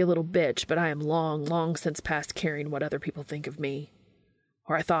I might be a little bitch, but I am long, long since past caring what other people think of me.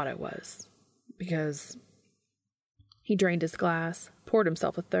 Or I thought I was. Because... He drained his glass, poured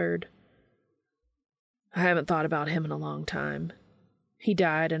himself a third. I haven't thought about him in a long time. He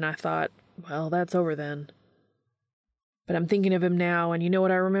died, and I thought, well, that's over then. But I'm thinking of him now, and you know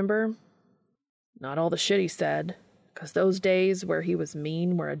what I remember? Not all the shit he said, 'cause those days where he was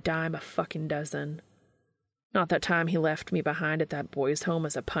mean were a dime a fucking dozen. Not that time he left me behind at that boys' home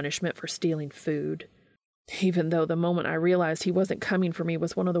as a punishment for stealing food. Even though the moment I realized he wasn't coming for me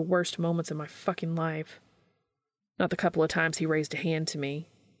was one of the worst moments in my fucking life. Not the couple of times he raised a hand to me.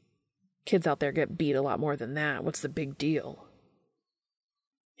 Kids out there get beat a lot more than that. What's the big deal?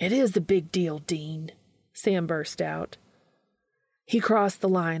 It is the big deal, Dean, Sam burst out. He crossed the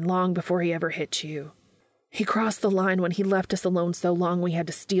line long before he ever hit you. He crossed the line when he left us alone so long we had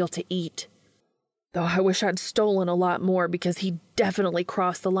to steal to eat. Though I wish I'd stolen a lot more, because he definitely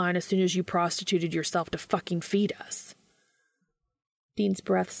crossed the line as soon as you prostituted yourself to fucking feed us. Dean's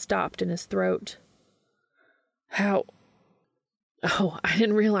breath stopped in his throat. How? Oh, I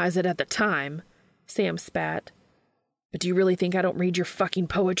didn't realize it at the time, Sam spat. But do you really think I don't read your fucking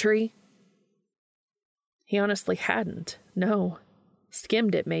poetry? He honestly hadn't. No.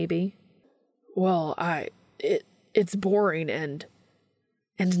 Skimmed it, maybe. Well, it's boring and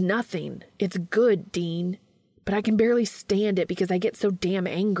nothing. It's good, Dean. But I can barely stand it because I get so damn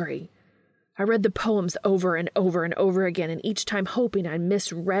angry. I read the poems over and over and over again, and each time hoping I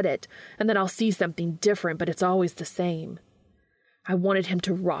misread it and that I'll see something different, but it's always the same. I wanted him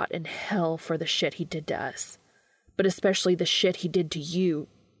to rot in hell for the shit he did to us, but especially the shit he did to you.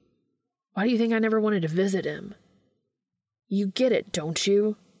 Why do you think I never wanted to visit him? You get it, don't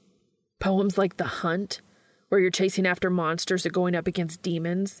you? Poems like The Hunt, where you're chasing after monsters or going up against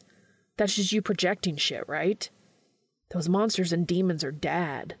demons. That's just you projecting shit, right? Those monsters and demons are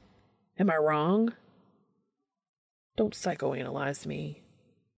Dad. Am I wrong? Don't psychoanalyze me.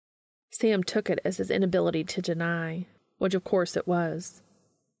 Sam took it as his inability to deny, which of course it was.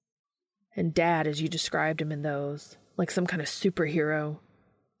 And Dad, as you described him in those, like some kind of superhero,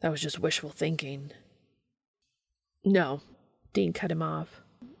 that was just wishful thinking. No, Dean cut him off.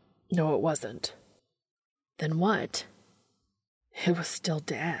 No, it wasn't. Then what? It was still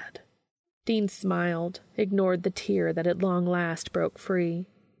Dad. Dean smiled, ignored the tear that at long last broke free.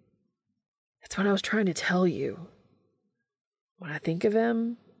 That's what I was trying to tell you. When I think of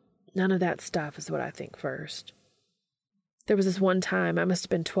him, none of that stuff is what I think first. There was this one time, I must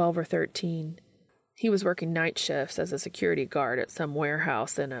have been 12 or 13. He was working night shifts as a security guard at some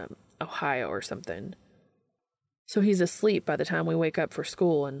warehouse in Ohio or something. So he's asleep by the time we wake up for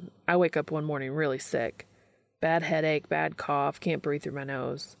school, and I wake up one morning really sick. Bad headache, bad cough, can't breathe through my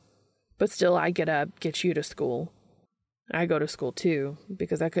nose. But still, I get up, get you to school. I go to school too,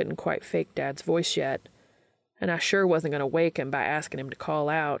 because I couldn't quite fake Dad's voice yet, and I sure wasn't going to wake him by asking him to call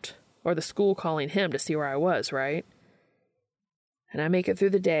out, or the school calling him to see where I was, right? And I make it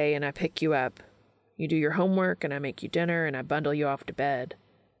through the day, and I pick you up. You do your homework, and I make you dinner, and I bundle you off to bed.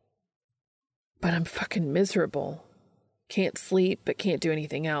 But I'm fucking miserable. Can't sleep, but can't do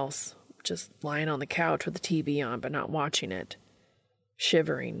anything else. Just lying on the couch with the TV on, but not watching it.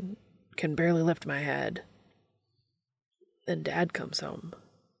 Shivering. Can barely lift my head. Then Dad comes home.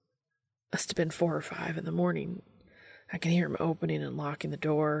 Must have been 4 or 5 in the morning. I can hear him opening and locking the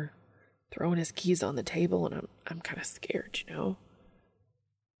door, throwing his keys on the table, and I'm kind of scared, you know?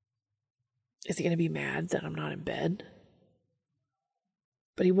 Is he going to be mad that I'm not in bed?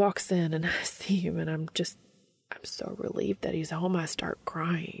 But he walks in, and I see him, and I'm so relieved that he's home, I start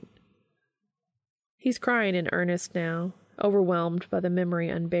crying. He's crying in earnest now, overwhelmed by the memory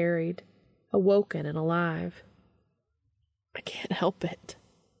unburied, awoken and alive. I can't help it.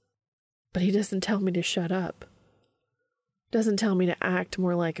 But he doesn't tell me to shut up. Doesn't tell me to act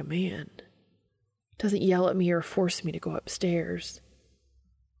more like a man. Doesn't yell at me or force me to go upstairs.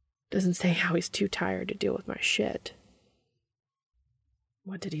 Doesn't say how he's too tired to deal with my shit.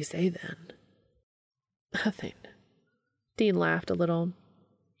 What did he say then? Nothing. Dean laughed a little.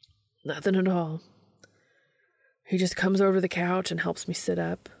 Nothing at all. He just comes over the couch and helps me sit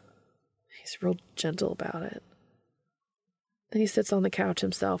up. He's real gentle about it. Then he sits on the couch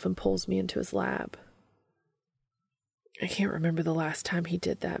himself and pulls me into his lap. I can't remember the last time he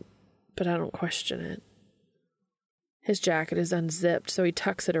did that, but I don't question it. His jacket is unzipped, so he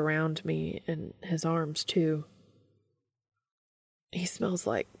tucks it around me and his arms, too. He smells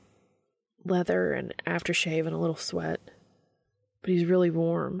like leather and aftershave and a little sweat, but he's really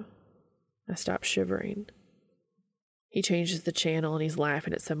warm. I stop shivering. He changes the channel and he's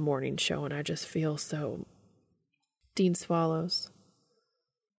laughing at some morning show, and I just feel so... Dean swallows.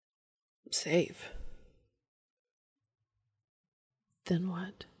 Safe. Then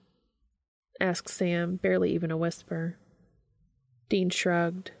what? Asks Sam, barely even a whisper. Dean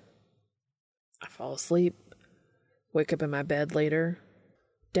shrugged. I fall asleep. Wake up in my bed later.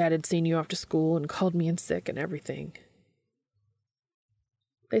 Dad had seen you off to school and called me in sick and everything.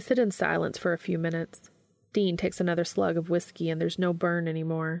 They sit in silence for a few minutes. Dean takes another slug of whiskey, and there's no burn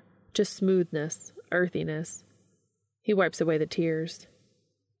anymore. Just smoothness, earthiness. He wipes away the tears.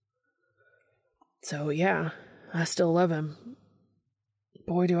 So, yeah, I still love him.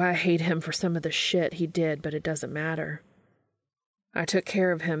 Boy, do I hate him for some of the shit he did, but it doesn't matter. I took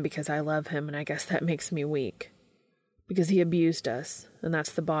care of him because I love him, and I guess that makes me weak. Because he abused us, and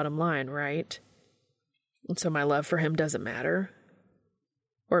that's the bottom line, right? And so my love for him doesn't matter?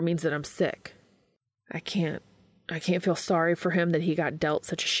 Or it means that I'm sick. I can't feel sorry for him that he got dealt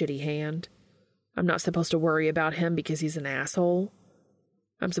such a shitty hand. I'm not supposed to worry about him because he's an asshole.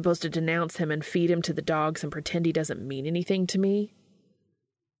 I'm supposed to denounce him and feed him to the dogs and pretend he doesn't mean anything to me.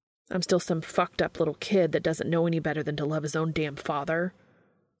 I'm still some fucked up little kid that doesn't know any better than to love his own damn father.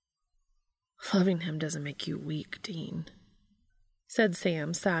 Loving him doesn't make you weak, Dean, said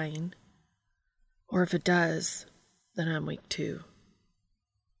Sam, sighing. Or if it does, then I'm weak too.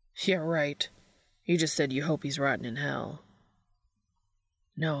 Yeah, right. You just said you hope he's rotting in hell.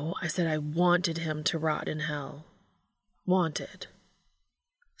 No, I said I wanted him to rot in hell. Wanted.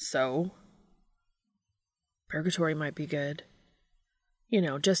 So? Purgatory might be good. You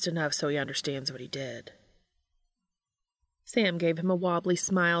know, just enough so he understands what he did. Sam gave him a wobbly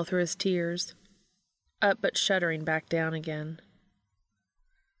smile through his tears, up but shuddering back down again.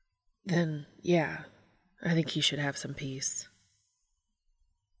 Then, yeah, I think he should have some peace.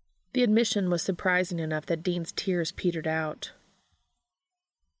 The admission was surprising enough that Dean's tears petered out.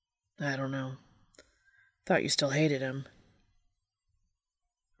 I don't know. Thought you still hated him.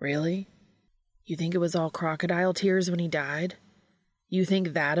 Really? You think it was all crocodile tears when he died? You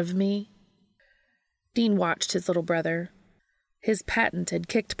think that of me? Dean watched his little brother, his patented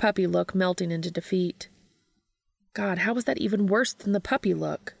kicked puppy look melting into defeat. God, how was that even worse than the puppy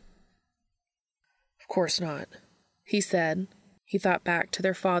look? Of course not, he said. He thought back to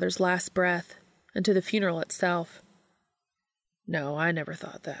their father's last breath and to the funeral itself. No, I never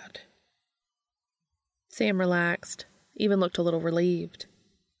thought that. Sam relaxed, even looked a little relieved.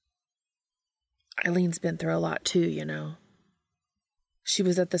 Eileen's been through a lot too, you know. She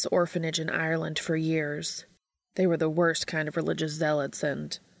was at this orphanage in Ireland for years. They were the worst kind of religious zealots,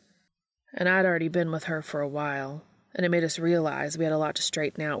 and I'd already been with her for a while, and it made us realize we had a lot to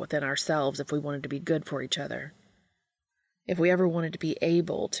straighten out within ourselves if we wanted to be good for each other. If we ever wanted to be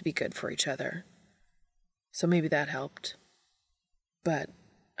able to be good for each other. So maybe that helped. But,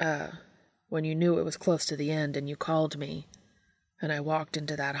 when you knew it was close to the end and you called me, and I walked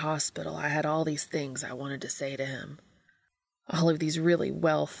into that hospital, I had all these things I wanted to say to him. All of these really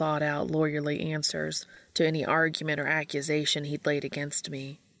well thought out lawyerly answers to any argument or accusation he'd laid against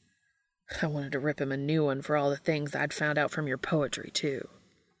me. I wanted to rip him a new one for all the things I'd found out from your poetry, too.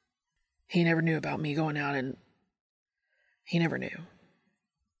 He never knew about me going out and... He never knew.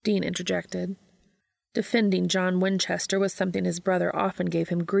 Dean interjected. Defending John Winchester was something his brother often gave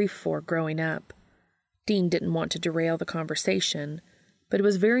him grief for growing up. Dean didn't want to derail the conversation, but it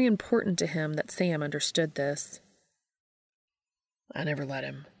was very important to him that Sam understood this. I never let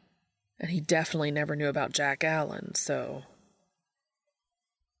him. And he definitely never knew about Jack Allen, so...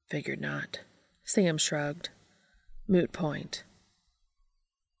 Figured not. Sam shrugged. Moot point.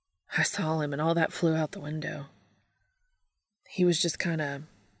 I saw him and all that flew out the window. He was just kind of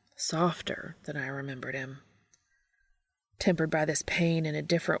softer than I remembered him. Tempered by this pain in a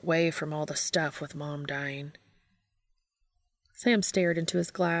different way from all the stuff with Mom dying. Sam stared into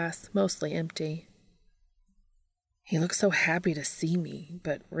his glass, mostly empty. He looked so happy to see me,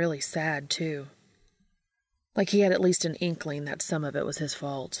 but really sad, too. Like he had at least an inkling that some of it was his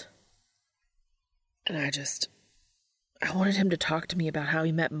fault. And I wanted him to talk to me about how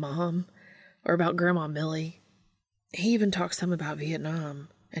he met Mom, or about Grandma Millie. He even talked some about Vietnam,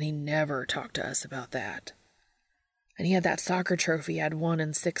 and he never talked to us about that. And he had that soccer trophy I'd won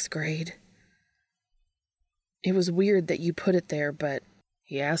in 6th grade. It was weird that you put it there, but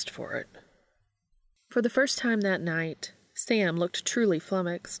he asked for it. For the first time that night, Sam looked truly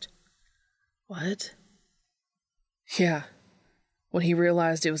flummoxed. What? Yeah. When he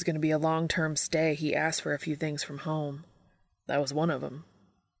realized it was going to be a long-term stay, he asked for a few things from home. That was one of them.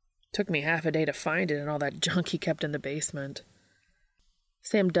 Took me half a day to find it and all that junk he kept in the basement.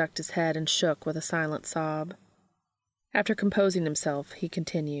 Sam ducked his head and shook with a silent sob. After composing himself, he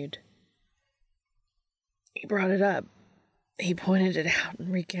continued. He brought it up. He pointed it out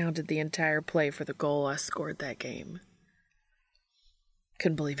and recounted the entire play for the goal I scored that game.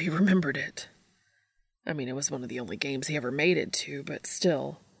 Couldn't believe he remembered it. I mean, it was one of the only games he ever made it to, but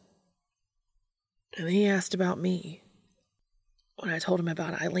still. And then he asked about me. When I told him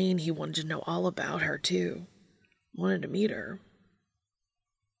about Eileen, he wanted to know all about her, too. Wanted to meet her.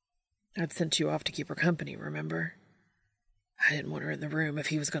 I'd sent you off to keep her company, remember? I didn't want her in the room if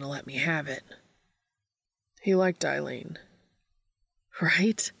he was going to let me have it. He liked Eileen.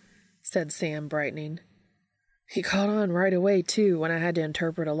 Right? Said Sam, brightening. He caught on right away, too, when I had to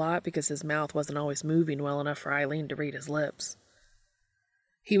interpret a lot because his mouth wasn't always moving well enough for Eileen to read his lips.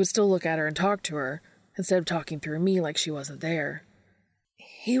 He would still look at her and talk to her, instead of talking through me like she wasn't there.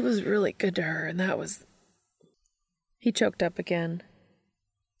 He was really good to her, and that was... He choked up again.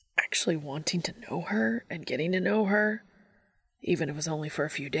 Actually wanting to know her and getting to know her, even if it was only for a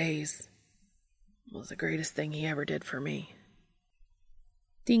few days, was the greatest thing he ever did for me.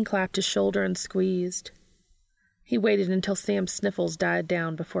 Dean clapped his shoulder and squeezed. He waited until Sam's sniffles died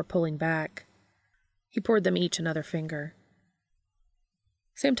down before pulling back. He poured them each another finger.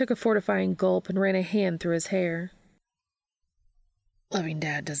 Sam took a fortifying gulp and ran a hand through his hair. Loving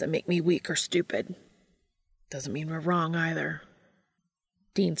Dad doesn't make me weak or stupid. Doesn't mean we're wrong either.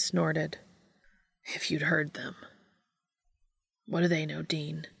 Dean snorted. If you'd heard them. What do they know,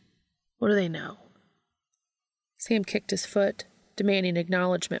 Dean? What do they know? Sam kicked his foot, demanding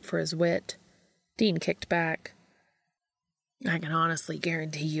acknowledgement for his wit. Dean kicked back. I can honestly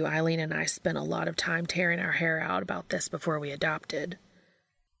guarantee you Eileen and I spent a lot of time tearing our hair out about this before we adopted.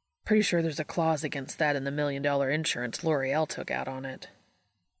 Pretty sure there's a clause against that in the $1 million insurance L'Oreal took out on it.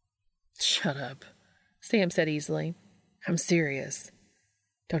 Shut up, Sam said easily. I'm serious.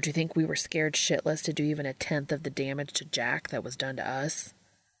 Don't you think we were scared shitless to do even 1/10 of the damage to Jack that was done to us?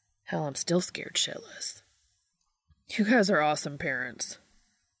 Hell, I'm still scared shitless. You guys are awesome parents.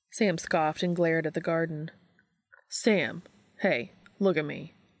 Sam scoffed and glared at the garden. Sam, hey, look at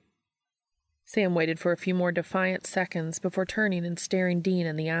me. Sam waited for a few more defiant seconds before turning and staring Dean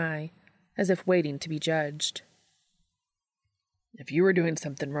in the eye, as if waiting to be judged. If you were doing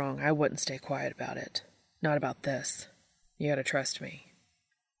something wrong, I wouldn't stay quiet about it. Not about this. You gotta trust me.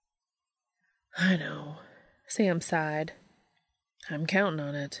 I know, Sam sighed. I'm counting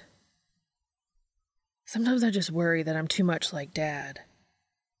on it. Sometimes I just worry that I'm too much like Dad.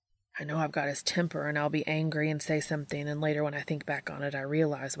 I know I've got his temper and I'll be angry and say something, and later when I think back on it, I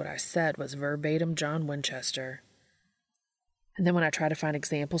realize what I said was verbatim John Winchester. And then when I try to find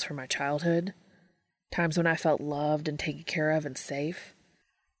examples from my childhood, times when I felt loved and taken care of and safe,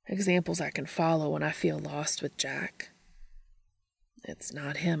 examples I can follow when I feel lost with Jack, it's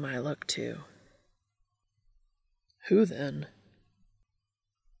not him I look to. Who then?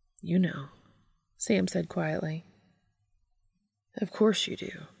 You know, Sam said quietly. Of course you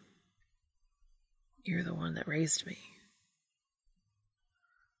do. You're the one that raised me.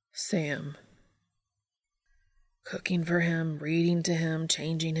 Sam. Cooking for him, reading to him,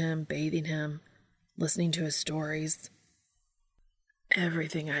 changing him, bathing him, listening to his stories.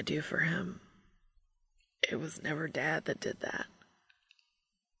 Everything I do for him. It was never Dad that did that.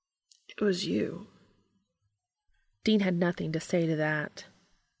 It was you. Dean had nothing to say to that.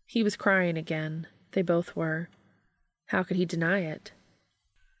 He was crying again. They both were. How could he deny it?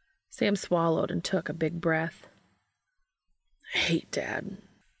 Sam swallowed and took a big breath. I hate Dad,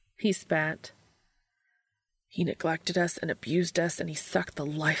 he spat. He neglected us and abused us, and he sucked the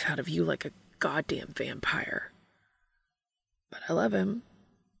life out of you like a goddamn vampire. But I love him,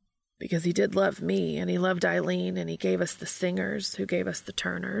 because he did love me, and he loved Eileen, and he gave us the Singers, who gave us the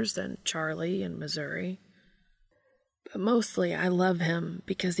Turners, and Charlie and Missouri. But mostly I love him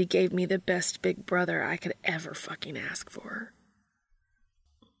because he gave me the best big brother I could ever fucking ask for.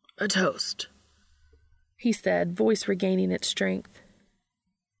 A toast, he said, voice regaining its strength.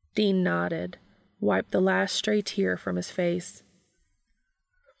 Dean nodded, wiped the last stray tear from his face.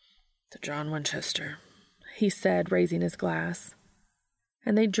 To John Winchester, he said, raising his glass.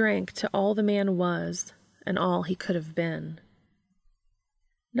 And they drank to all the man was and all he could have been.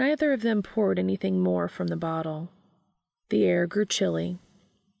 Neither of them poured anything more from the bottle. The air grew chilly.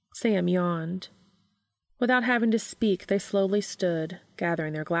 Sam yawned. Without having to speak, they slowly stood,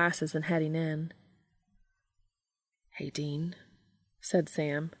 gathering their glasses and heading in. Hey, Dean, said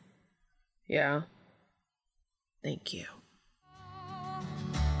Sam. Yeah? Thank you.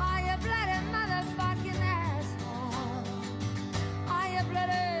 Are you bloody motherfucking asshole? Are you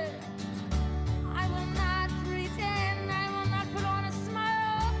bloody? I will not pretend. I will not put on a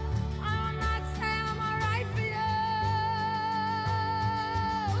smile. I will not say I'm alright for you.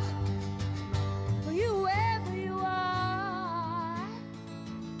 For you wherever you are.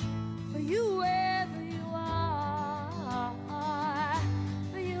 For you wherever you are.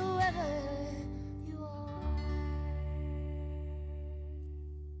 For you wherever you are.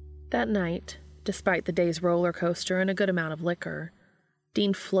 That night, despite the day's roller coaster and a good amount of liquor,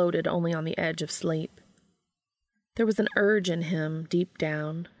 Dean floated only on the edge of sleep. There was an urge in him deep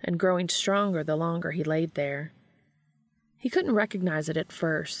down, and growing stronger the longer he laid there. He couldn't recognize it at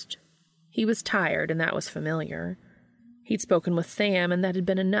first. He was tired, and that was familiar. He'd spoken with Sam, and that had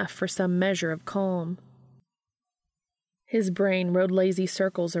been enough for some measure of calm. His brain rode lazy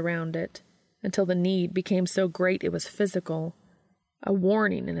circles around it, until the need became so great it was physical, a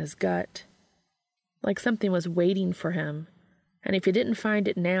warning in his gut, like something was waiting for him, and if he didn't find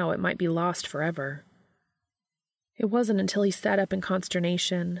it now, it might be lost forever. It wasn't until he sat up in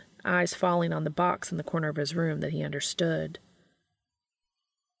consternation, eyes falling on the box in the corner of his room, that he understood.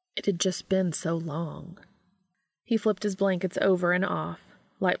 It had just been so long. He flipped his blankets over and off,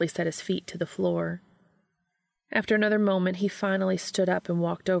 lightly set his feet to the floor. After another moment, he finally stood up and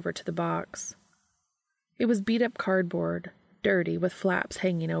walked over to the box. It was beat-up cardboard, dirty, with flaps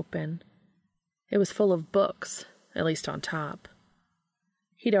hanging open. It was full of books, at least on top.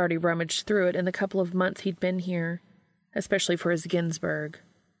 He'd already rummaged through it in the couple of months he'd been here, especially for his Ginsberg,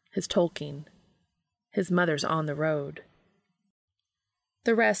 his Tolkien, his mother's On the Road.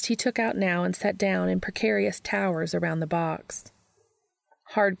 The rest he took out now and set down in precarious towers around the box.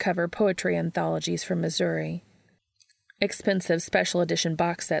 Hardcover poetry anthologies from Missouri, expensive special edition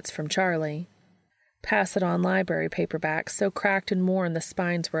box sets from Charlie, pass-it-on library paperbacks so cracked and worn the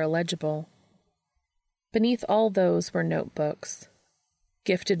spines were illegible. Beneath all those were notebooks,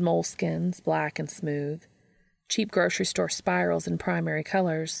 gifted moleskins, black and smooth, cheap grocery store spirals in primary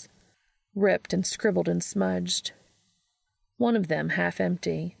colors, ripped and scribbled and smudged. One of them half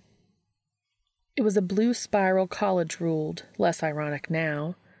empty. It was a blue spiral college-ruled, less ironic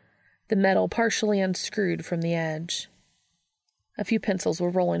now, the metal partially unscrewed from the edge. A few pencils were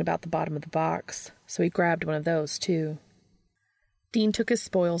rolling about the bottom of the box, so he grabbed one of those, too. Dean took his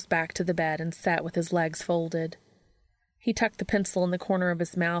spoils back to the bed and sat with his legs folded. He tucked the pencil in the corner of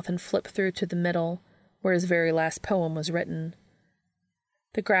his mouth and flipped through to the middle, where his very last poem was written.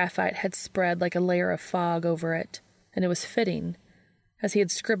 The graphite had spread like a layer of fog over it, and it was fitting, as he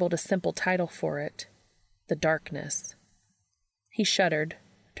had scribbled a simple title for it, The Darkness. He shuddered,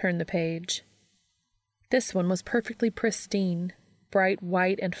 turned the page. This one was perfectly pristine, bright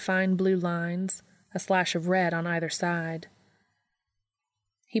white and fine blue lines, a slash of red on either side.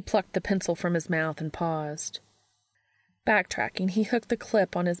 He plucked the pencil from his mouth and paused. Backtracking, he hooked the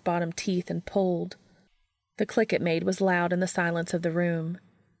clip on his bottom teeth and pulled. The click it made was loud in the silence of the room.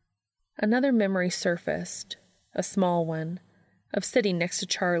 Another memory surfaced, a small one, of sitting next to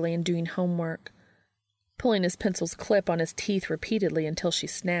Charlie and doing homework, pulling his pencil's clip on his teeth repeatedly until she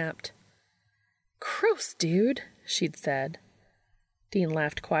snapped. "Gross, dude," she'd said. Dean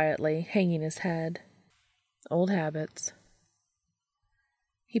laughed quietly, hanging his head. Old habits.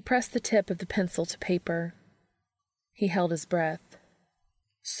 He pressed the tip of the pencil to paper. He held his breath.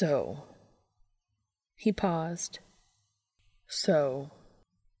 So. He paused. So.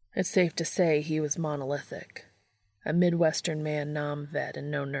 It's safe to say he was monolithic. A Midwestern man, nom-vet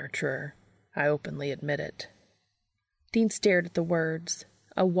and no nurturer. I openly admit it. Dean stared at the words,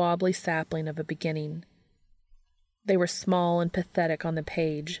 a wobbly sapling of a beginning. They were small and pathetic on the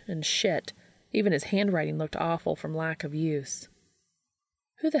page, and shit, even his handwriting looked awful from lack of use.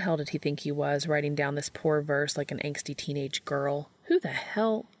 Who the hell did he think he was, writing down this poor verse like an angsty teenage girl? Who the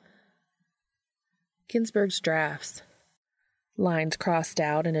hell? Ginsberg's drafts. Lines crossed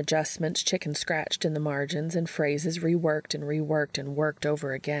out and adjustments chicken-scratched in the margins and phrases reworked and worked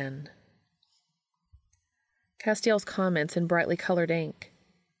over again. Castiel's comments in brightly colored ink.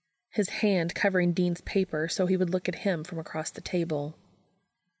 His hand covering Dean's paper so he would look at him from across the table.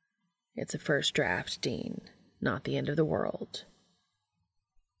 It's a first draft, Dean, not the end of the world.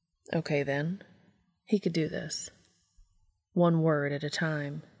 Okay, then. He could do this. One word at a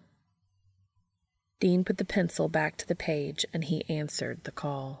time. Dean put the pencil back to the page, and he answered the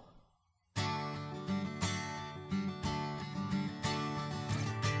call.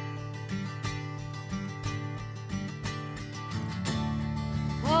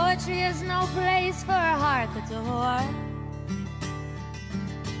 Poetry is no place for a heart that's a whore.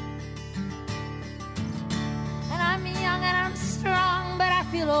 And I'm young and I'm strong, but I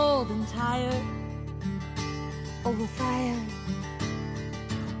feel old and tired, overfired.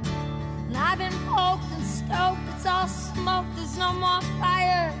 And I've been poked and stoked, it's all smoke, there's no more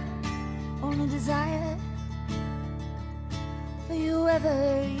fire, only desire for you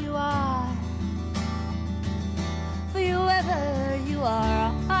wherever you are, for you wherever you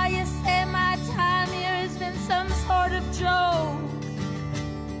are. Oh, you say my time here has been some sort of joke,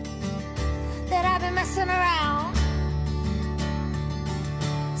 that I've been messing around,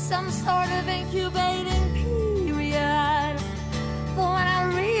 some sort of incubating period. But when I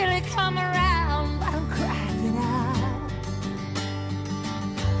really come around, I'm cracking out.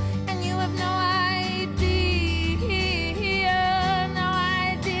 And you have no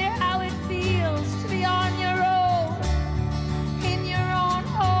idea how it feels to be on your own, in your own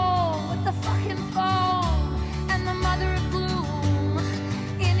home, with the fucking phone and the mother of gloom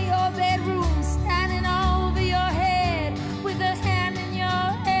in your bedroom, standing over your head with a hand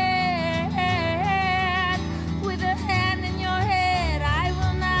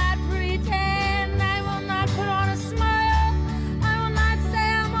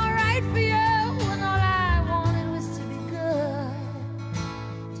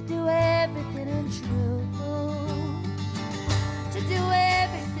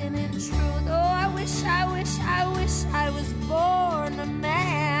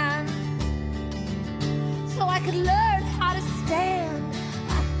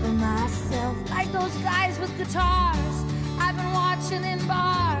those guys with guitars I've been watching in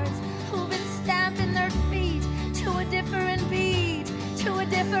bars, who've been stamping their feet to a different beat, to a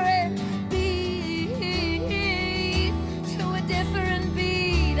different beat, to a different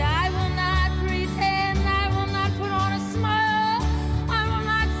beat. I will not pretend, I will not put on a smile, I will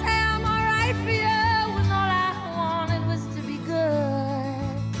not say I'm alright for you, when all I wanted was to be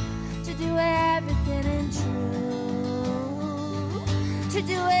good, to do everything and true, to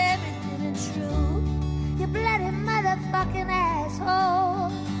do everything and true. You bloody motherfucking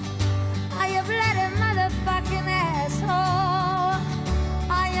asshole. Are you bloody motherfucking asshole?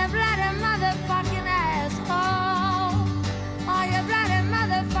 Are you bloody motherfucking asshole? Are you bloody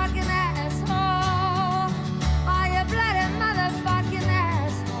motherfucking asshole? Are you bloody motherfucking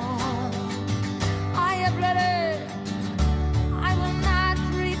asshole? Are you bloody? I will not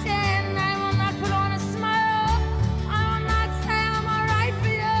pretend, I will not put on a smile, I will not say I'm alright for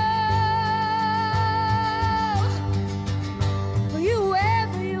you. For you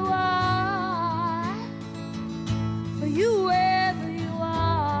wherever you are, for you wherever you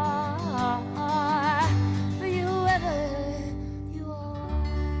are, for you wherever you are.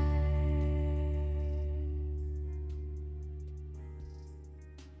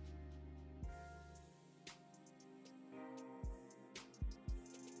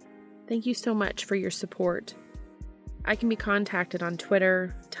 Thank you so much for your support. I can be contacted on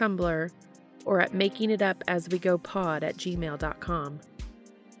Twitter, Tumblr, or at makingitupaswegopod@gmail.com.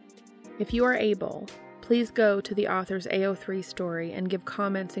 If you are able, please go to the author's AO3 story and give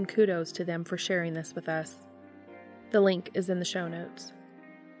comments and kudos to them for sharing this with us. The link is in the show notes.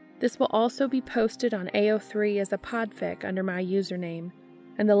 This will also be posted on AO3 as a podfic under my username,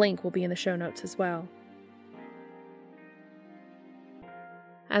 and the link will be in the show notes as well.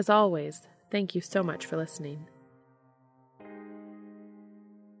 As always, thank you so much for listening.